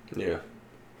 Yeah.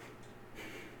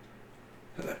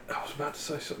 I was about to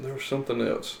say something. There was something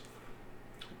else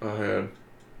I had.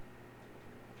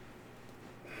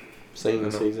 Scene I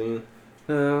know. he's in.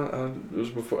 No, it was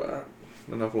before,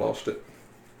 and I've lost it.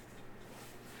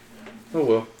 Oh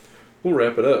well, we'll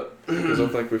wrap it up because I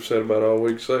think we've said about all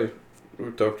we can say.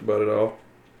 We've talked about it all.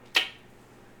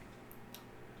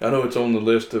 I know it's on the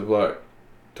list of like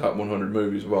top 100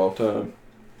 movies of all time,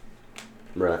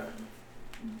 Right.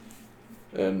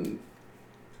 and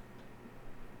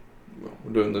well,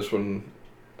 we're doing this one.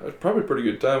 It's probably pretty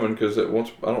good timing because I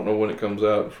don't know when it comes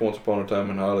out. It's Once Upon a Time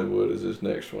in Hollywood is his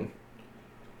next one.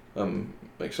 I'm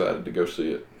excited to go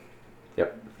see it.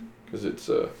 Yep. Because it's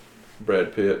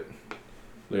Brad Pitt,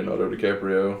 Leonardo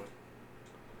DiCaprio.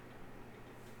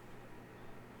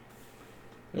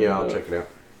 Yeah, And, I'll check it out.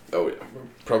 Oh yeah, we'll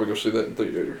probably go see that in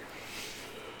theater.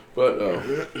 But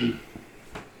Okay.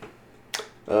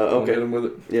 hit 'em with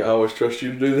it. Yeah. I always trust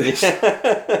you to do this.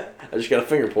 I just got a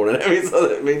finger pointed at me, so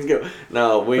that means go.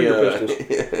 No, we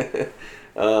Finger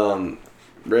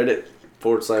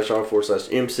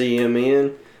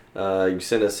Reddit.r/r/MCMN. You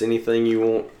send us anything you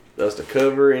want us to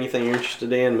cover, anything you're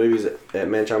interested in. Movies at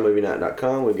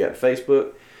manchildmovienight.com. We've got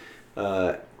Facebook,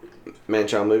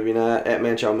 Manchild Movie Night, at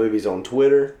Manchild Movies on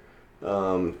Twitter,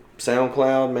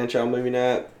 SoundCloud, Manchild Movie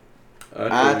Night,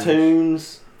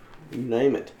 iTunes, you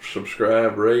name it.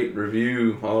 Subscribe, rate,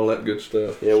 review, all that good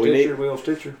stuff. Yeah, we Stitcher, need. we on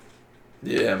Stitcher.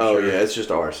 Yeah, I'm Oh sure. yeah, it's just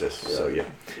RSS. So yeah,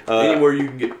 Anywhere you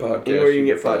can get podcasts. anywhere you can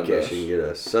get find podcasts, us. you can get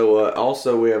us. So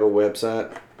also we have a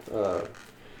website, Got a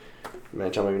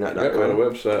manchildmovienight.com.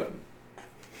 website.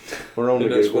 We're on the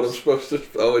And that's what I'm Googles. supposed to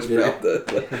always Yeah. drop that.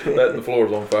 That and the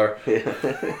floor's on fire.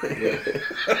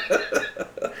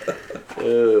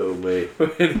 Oh man.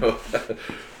 Anyway,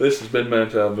 this has been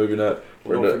Manchild Movie Night.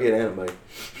 Well, don't forget anime.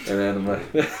 And anime.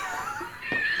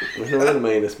 There's no anime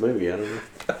in this movie. I don't know.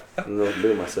 I don't know what to do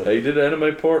with myself. Hey, you did an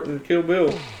anime part in Kill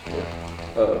Bill.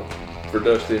 For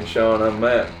Dusty and Sean, I'm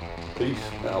Matt. Peace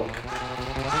out.